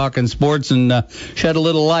on Talking Sports and shed a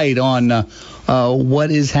little light on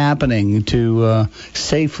what is happening to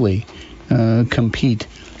safely compete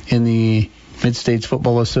in the Mid-States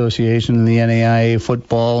Football Association and the NAIA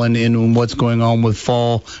football, and in what's going on with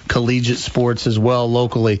fall collegiate sports as well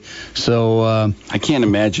locally. So I can't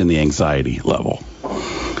imagine the anxiety level.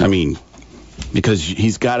 I mean, because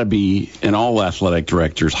he's got to be, in all athletic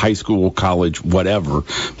directors, high school, college, whatever,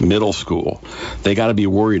 middle school, they got to be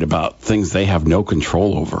worried about things they have no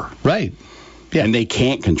control over. Right. Yeah. And they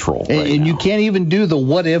can't control right and now. You can't even do the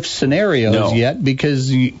what-if scenarios yet because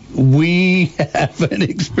we haven't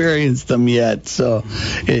experienced them yet. So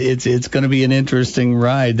it's going to be an interesting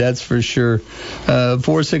ride, that's for sure.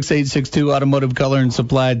 46862 Automotive Color and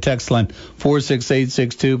Supply text line.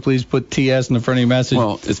 46862. Please put TS in the front of your message.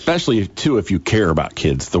 Well, especially, too, if you care about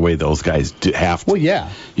kids the way those guys have to. Well, yeah.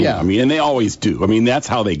 Yeah. I mean, and they always do. I mean, that's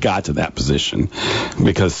how they got to that position.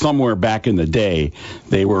 Because somewhere back in the day,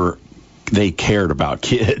 they cared about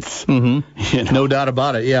kids. Mm-hmm. You know? No doubt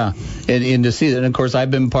about it, yeah. And to see that, and of course, I've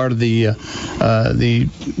been part of the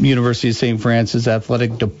University of St. Francis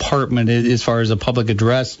athletic department as far as a public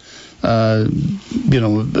address,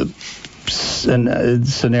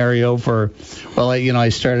 scenario for, I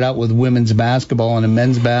started out with women's basketball and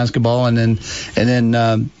men's basketball, and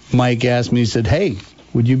then Mike asked me, he said, hey,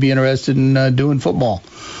 would you be interested in doing football?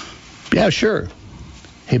 Yeah, sure.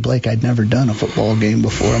 Hey, Blake, I'd never done a football game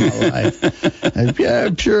before in my life.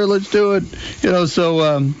 Yeah, sure, let's do it.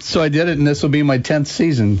 So I did it, and this will be my 10th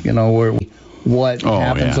season, where what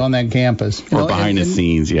happens on that campus. Or behind the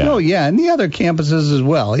scenes, yeah. Oh, yeah, and the other campuses as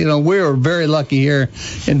well. We're very lucky here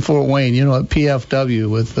in Fort Wayne, at PFW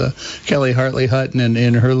with Kelly Hartley Hutton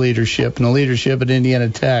and her leadership and the leadership at Indiana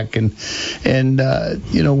Tech. And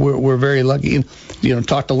we're very lucky.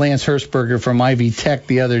 Talked to Lance Hershberger from Ivy Tech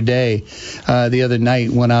the other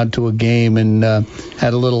night, went out to a game and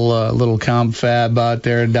had a little confab out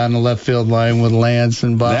there down the left field line with Lance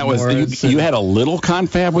and Bob Morris. You had a little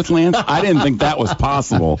confab with Lance? I didn't think think that was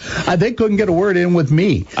possible. They couldn't get a word in with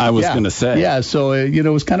me. I was going to say. Yeah, so, it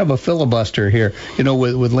was kind of a filibuster here,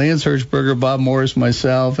 with Lance Hirschberger, Bob Morris,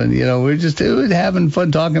 myself, and, we're just having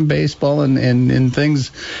fun talking baseball and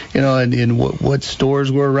things, and what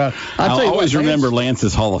stores were around. I'll always remember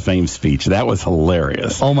Lance's Hall of Fame speech. That was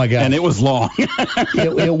hilarious. Oh, my God. And it was long.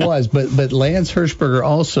 it was, but Lance Hirschberger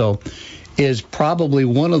also is probably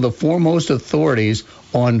one of the foremost authorities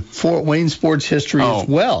on Fort Wayne sports history as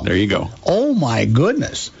well. There you go. Oh, my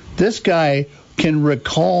goodness. This guy can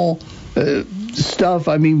recall stuff,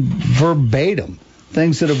 verbatim,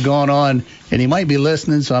 things that have gone on, and he might be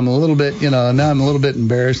listening, so I'm a little bit, now I'm a little bit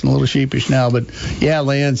embarrassed and a little sheepish now, but yeah,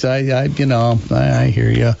 Lance, I hear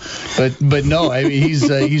you. But no,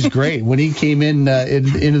 he's great. When he came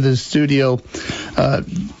into the studio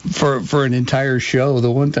for an entire show,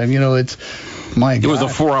 the one time, it's, my God. It was a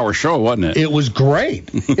 4-hour show, wasn't it? It was great.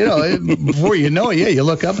 Before you know it, you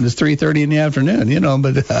look up and it's 3:30 in the afternoon,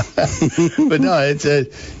 but no, it's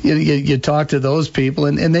you talk to those people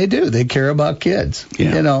and they care about kids,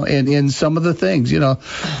 and some of the things,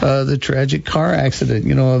 the tragic car accident,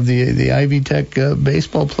 of the Ivy Tech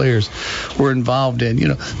baseball players were involved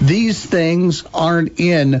in, these things aren't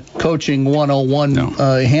in Coaching 101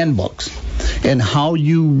 handbooks, and how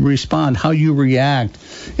you respond, how you react,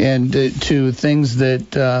 and to things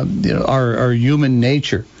that are human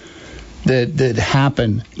nature that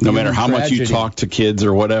happen. No matter how much you talk to kids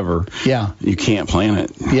or whatever, you can't plan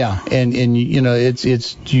it. Yeah, and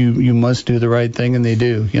it's you must do the right thing, and they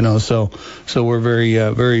do. So we're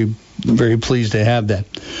very pleased to have that.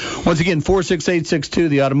 Once again, 46862,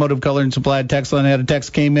 the Automotive Color and Supply text line. Had a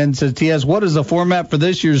text came in and says, TS, what is the format for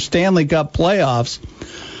this year's Stanley Cup playoffs?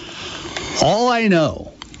 All I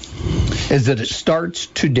know is that it starts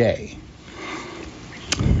today.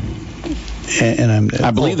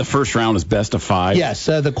 I believe the first round is best of 5. Yes,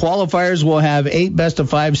 the qualifiers will have 8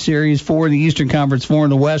 best-of-5 series, 4 in the Eastern Conference, 4 in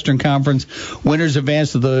the Western Conference. Winners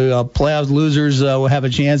advance to the playoffs. Losers will have a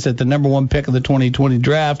chance at the number 1 pick of the 2020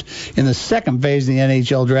 draft in the second phase of the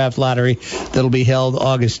NHL Draft Lottery that'll be held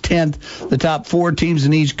August 10th. The top 4 teams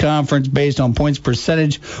in each conference, based on points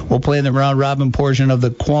percentage, will play in the round-robin portion of the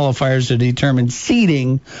qualifiers to determine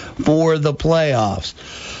seeding for the playoffs.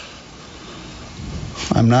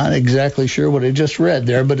 I'm not exactly sure what I just read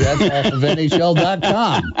there, but that's off of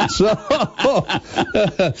NHL.com. So,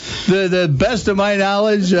 the best of my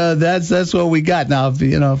knowledge, that's what we got. Now,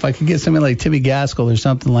 if I could get somebody like Timmy Gaskell or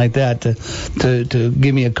something like that to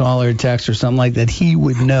give me a call or a text or something like that, he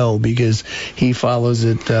would know because he follows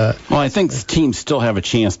it. Well, I think the teams still have a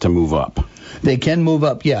chance to move up. They can move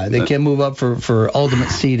up, yeah. They can move up for ultimate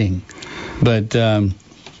seeding, but.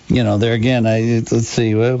 There again, let's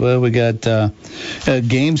see. We got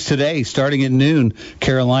games today starting at noon.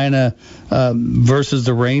 Carolina versus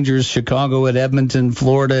the Rangers. Chicago at Edmonton.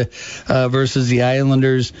 Florida versus the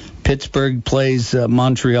Islanders. Pittsburgh plays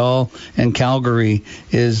Montreal. And Calgary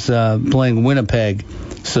is playing Winnipeg.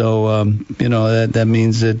 So, that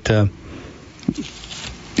means that,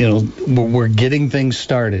 we're getting things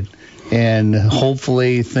started. And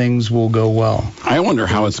hopefully things will go well. I wonder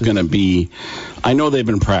how it's going to be. I know they've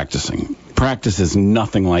been practicing. Practice is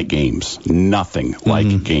nothing like games. Nothing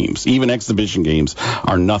like games. Even exhibition games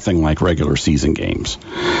are nothing like regular season games.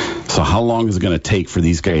 So how long is it going to take for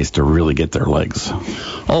these guys to really get their legs?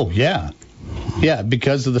 Oh, yeah. Yeah,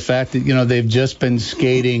 because of the fact that, they've just been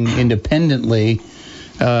skating independently.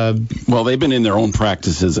 Well, they've been in their own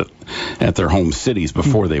practices at their home cities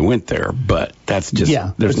before they went there, but that's just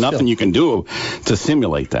there's nothing you can do to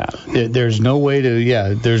simulate that. There's no way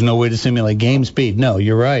to simulate game speed. No,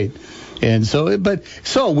 you're right. And so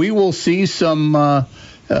we will see some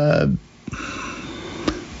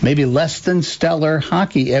maybe less than stellar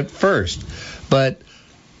hockey at first, but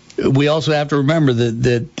we also have to remember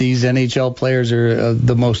that these NHL players are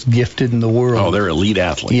the most gifted in the world. Oh, they're elite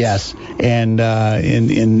athletes. Yes, and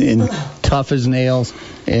tough as nails,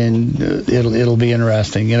 and it'll be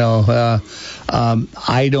interesting. I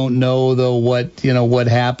don't know though what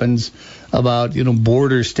happens about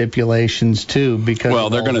border stipulations too,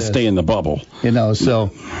 because they're going to stay in the bubble.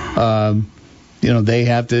 So. They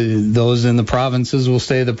have to. Those in the provinces will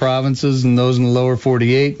stay the provinces, and those in the lower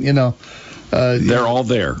 48, they're all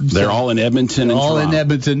there. They're all in Edmonton and all Toronto. In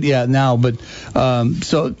Edmonton, yeah. Now, but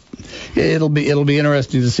so it'll be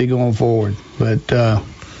interesting to see going forward. But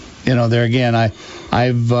there again,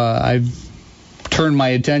 I've turned my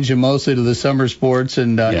attention mostly to the summer sports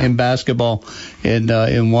and in basketball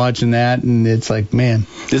and watching that. And it's like, man.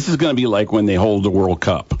 This is going to be like when they hold the World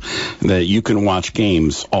Cup, that you can watch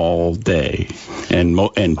games all day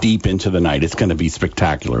and deep into the night. It's going to be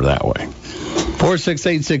spectacular that way.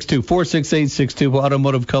 46862,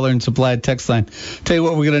 Automotive Color and Supply text line. Tell you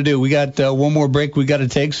what we're going to do. We got one more break we got to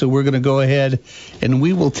take, so we're going to go ahead and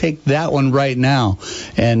we will take that one right now.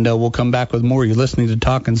 And we'll come back with more. You're listening to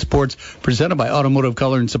Talkin' Sports, presented by Automotive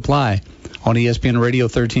Color and Supply on ESPN Radio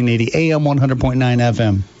 1380 AM 100.9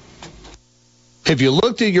 FM. Have you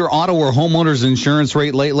looked at your auto or homeowner's insurance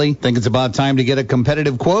rate lately? Think it's about time to get a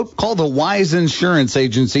competitive quote? Call the Wise Insurance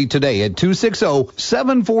Agency today at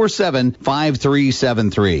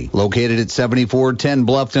 260-747-5373. Located at 7410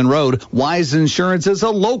 Bluffton Road, Wise Insurance is a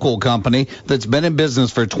local company that's been in business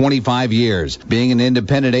for 25 years. Being an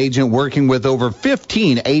independent agent working with over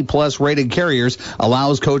 15 A-plus rated carriers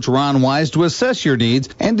allows Coach Ron Wise to assess your needs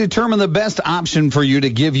and determine the best option for you to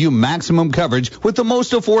give you maximum coverage with the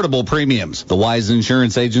most affordable premiums. The Wise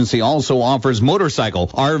Insurance Agency also offers motorcycle,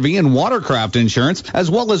 RV, and watercraft insurance, as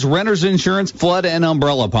well as renter's insurance, flood, and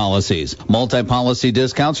umbrella policies. Multi-policy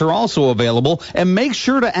discounts are also available, and make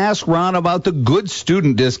sure to ask Ron about the good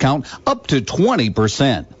student discount up to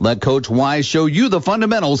 20%. Let Coach Wise show you the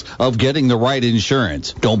fundamentals of getting the right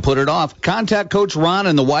insurance. Don't put it off. Contact Coach Ron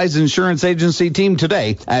and the Wise Insurance Agency team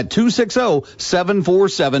today at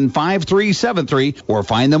 260-747-5373 or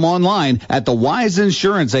find them online at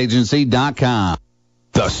thewiseinsuranceagency.com.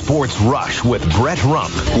 The Sports Rush with Brett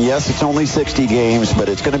Rump. Yes, it's only 60 games, but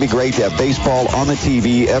it's going to be great to have baseball on the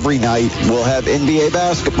TV every night. We'll have NBA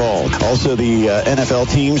basketball. Also, the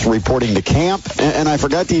NFL teams reporting to camp. And I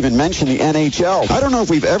forgot to even mention the NHL. I don't know if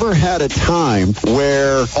we've ever had a time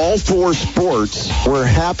where all four sports were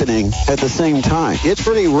happening at the same time. It's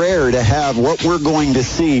pretty rare to have what we're going to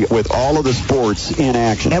see with all of the sports in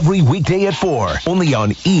action. Every weekday at 4, only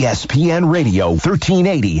on ESPN Radio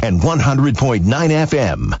 1380 and 100.9 FM.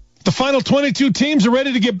 The final 22 teams are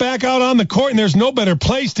ready to get back out on the court, and there's no better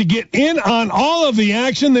place to get in on all of the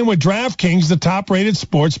action than with DraftKings, the top-rated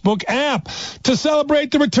sportsbook app. To celebrate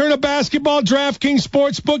the return of basketball, DraftKings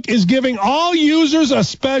Sportsbook is giving all users a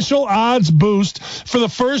special odds boost for the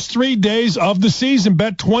first 3 days of the season.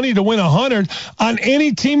 Bet 20 to win 100 on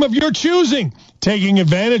any team of your choosing. Taking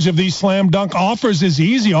advantage of these slam dunk offers is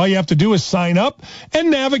easy. All you have to do is sign up and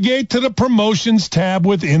navigate to the promotions tab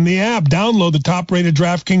within the app. Download the top-rated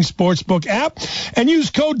DraftKings Sportsbook app and use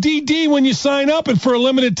code DD when you sign up. And for a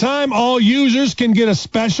limited time, all users can get a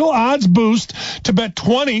special odds boost to bet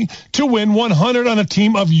 20 to win 100 on a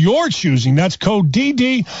team of your choosing. That's code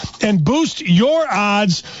DD and boost your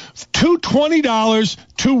odds to $20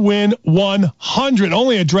 to win 100.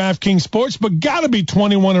 Only at DraftKings Sportsbook. Got to be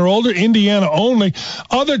 21 or older. Indiana only.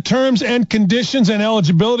 Other terms and conditions and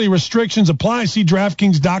eligibility restrictions apply. See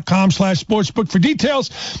DraftKings.com/sportsbook for details.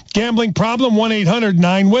 Gambling problem,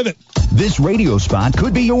 1-800-9-WITH-IT. This radio spot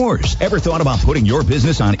could be yours. Ever thought about putting your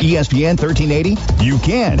business on ESPN 1380? You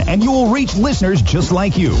can, and you will reach listeners just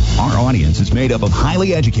like you. Our audience is made up of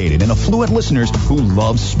highly educated and affluent listeners who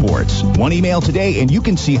love sports. One email today, and you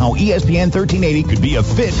can see how ESPN 1380 could be a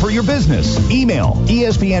fit for your business. Email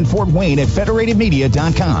ESPN Fort Wayne at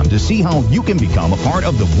federatedmedia.com to see how you can become a part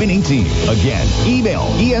of the winning team. Again, email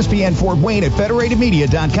ESPN Fort Wayne at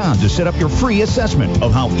federatedmedia.com to set up your free assessment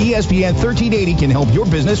of how ESPN 1380 can help your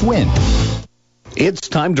business win. It's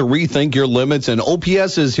time to rethink your limits, and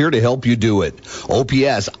OPS is here to help you do it.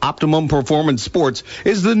 OPS, Optimum Performance Sports,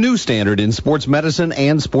 is the new standard in sports medicine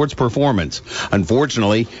and sports performance.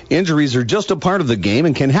 Unfortunately, injuries are just a part of the game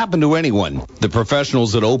and can happen to anyone. The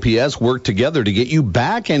professionals at OPS work together to get you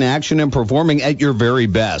back in action and performing at your very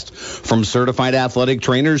best. From certified athletic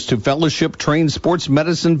trainers to fellowship-trained sports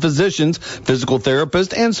medicine physicians, physical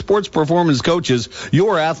therapists, and sports performance coaches,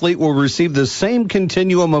 your athlete will receive the same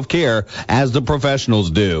continuum of care as the professionals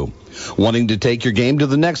do. Wanting to take your game to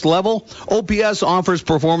the next level? OPS offers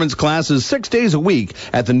performance classes 6 days a week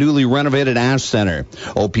at the newly renovated Ash Center.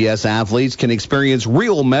 OPS athletes can experience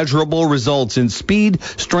real measurable results in speed,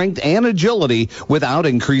 strength, and agility without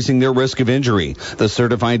increasing their risk of injury. The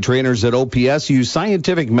certified trainers at OPS use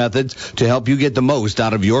scientific methods to help you get the most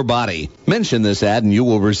out of your body. Mention this ad and you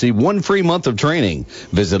will receive 1 free month of training.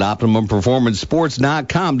 Visit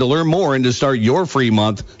OptimumPerformanceSports.com to learn more and to start your free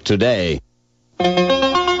month today.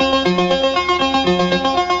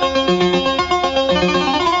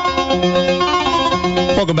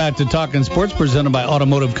 Welcome back to Talkin' Sports, presented by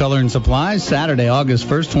Automotive Color and Supply. Saturday, August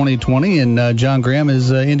 1st, 2020, and John Graham is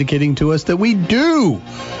indicating to us that we do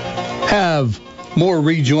have more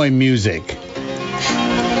rejoin music.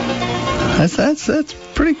 That's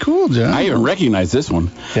pretty cool, John. I even recognize this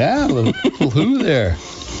one. Yeah, a little who there.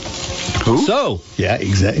 Who? So, yeah,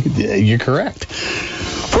 exactly. Yeah, you're correct.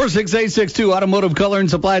 46862 Automotive Color and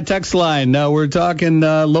Supply text line. Now we're talking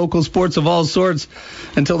local sports of all sorts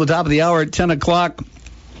until the top of the hour at 10 o'clock.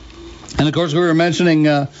 And, of course, we were mentioning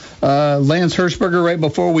Lance Hirschberger right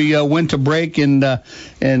before we went to break, and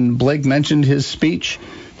Blake mentioned his speech,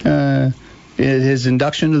 his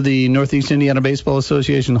induction to the Northeast Indiana Baseball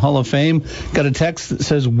Association Hall of Fame. Got a text that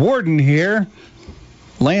says, Warden here.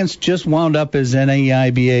 Lance just wound up his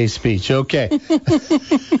NAIBA speech. Okay.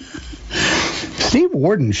 Steve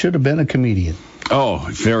Warden should have been a comedian. Oh,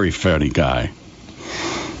 very funny guy.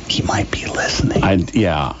 He might be listening.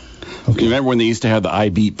 Yeah. Okay. You remember when they used to have the I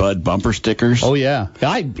Beat Bud bumper stickers? Oh, yeah.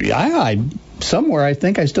 I somewhere I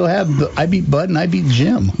think I still have the I Beat Bud and I Beat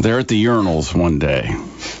Jim. They're at the urinals one day.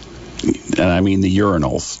 And I mean the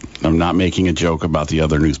urinals. I'm not making a joke about the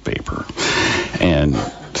other newspaper. And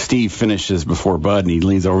Steve finishes before Bud, and he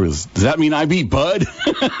leans over and goes, does that mean I beat Bud?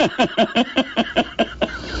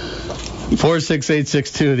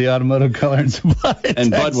 46862, the Automotive Color and Supply. And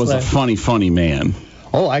Bud was a funny man.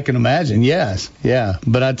 Oh, I can imagine. Yes. Yeah.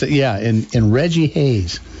 But and Reggie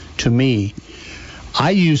Hayes, to me,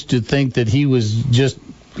 I used to think that he was just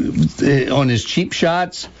on his cheap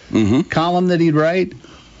shots column that he'd write.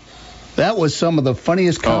 That was some of the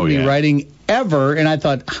funniest comedy writing ever, and I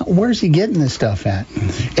thought, where's he getting this stuff at?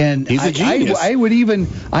 And he's a genius. I would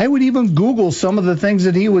even Google some of the things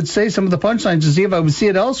that he would say, some of the punchlines, to see if I would see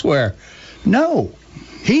it elsewhere. No,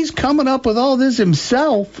 he's coming up with all this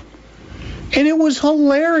himself, and it was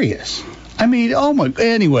hilarious. I mean,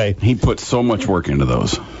 anyway. He put so much work into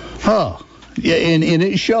those. Oh, yeah, and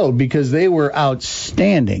it showed because they were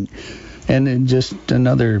outstanding. And then just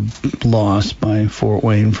another loss by Fort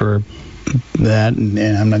Wayne for that, and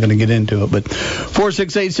I'm not going to get into it. But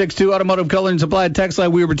 46862 Automotive Color and Supply text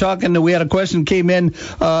line. We were talking. We had a question came in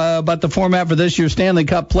about the format for this year's Stanley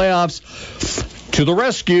Cup playoffs. To the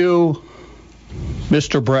rescue,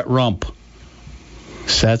 Mr. Brett Rump.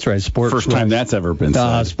 That's right. First time that's ever been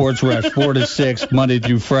said. Sports Rush 4 to 6 Monday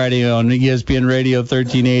through Friday on ESPN Radio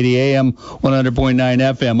 1380 AM 100.9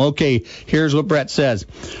 FM. Okay, here's what Brett says.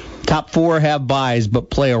 Top four have byes,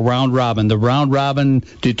 but play a round robin. The round robin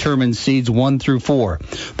determines seeds 1 through 4.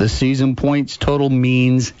 The season points total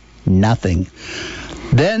means nothing.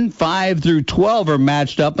 Then 5 through 12 are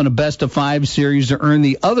matched up in a best-of-5 series to earn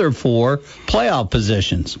the other 4 playoff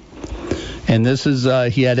positions. And this is,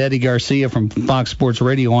 he had Eddie Garcia from Fox Sports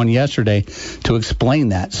Radio on yesterday to explain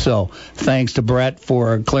that. So thanks to Brett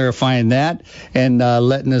for clarifying that and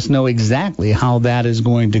letting us know exactly how that is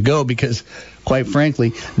going to go, because quite frankly,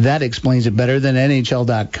 that explains it better than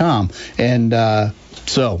NHL.com. And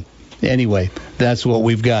so anyway, that's what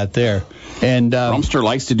we've got there. And Rumster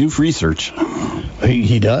likes to do research.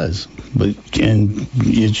 He does.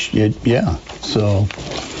 Yeah. So...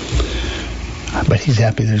 But he's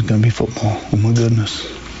happy there's going to be football. Oh, my goodness.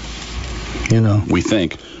 We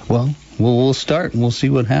think. Well, we'll start and we'll see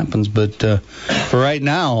what happens. But for right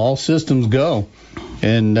now, all systems go.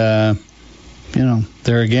 And, there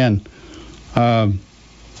again. And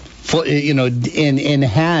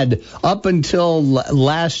had, up until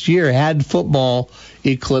last year, had football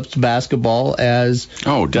eclipsed basketball as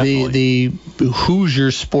the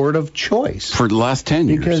Hoosier sport of choice. For the last 10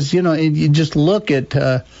 years. Because, you just look at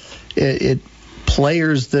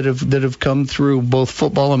players that have come through, both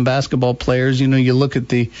football and basketball players. You look at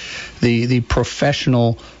the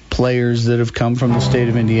professional players that have come from the state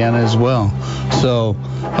of Indiana as well. So,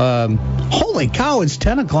 holy cow, it's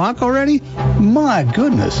 10 o'clock already? My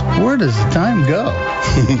goodness, where does the time go?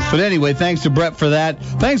 But anyway, thanks to Brett for that.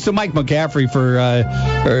 Thanks to Mike McCaffrey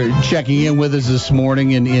for checking in with us this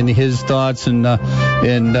morning and his thoughts and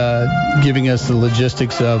giving us the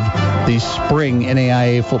logistics of the spring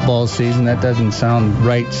NAIA football season. That doesn't sound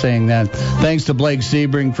right saying that. Thanks to Blake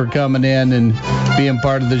Sebring for coming in and being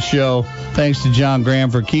part of the show. Thanks to John Graham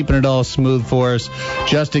for keeping it all smooth for us.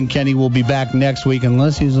 Justin Kenny will be back next week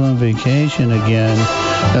unless he's on vacation again.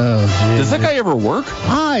 Oh, geez. Does that guy ever work?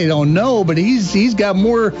 I don't know, but he's got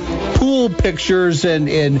more pool pictures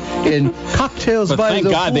and cocktails but by thank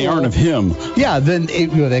the God pool. They aren't of him. Yeah, then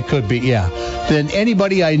that could be, than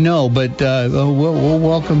anybody I know. But we'll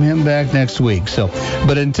welcome him back next week. So,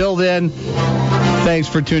 but until then, thanks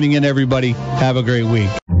for tuning in, everybody. Have a great week.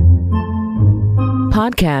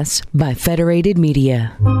 Podcasts by Federated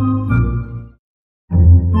Media.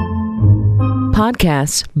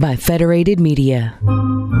 Podcasts by Federated Media.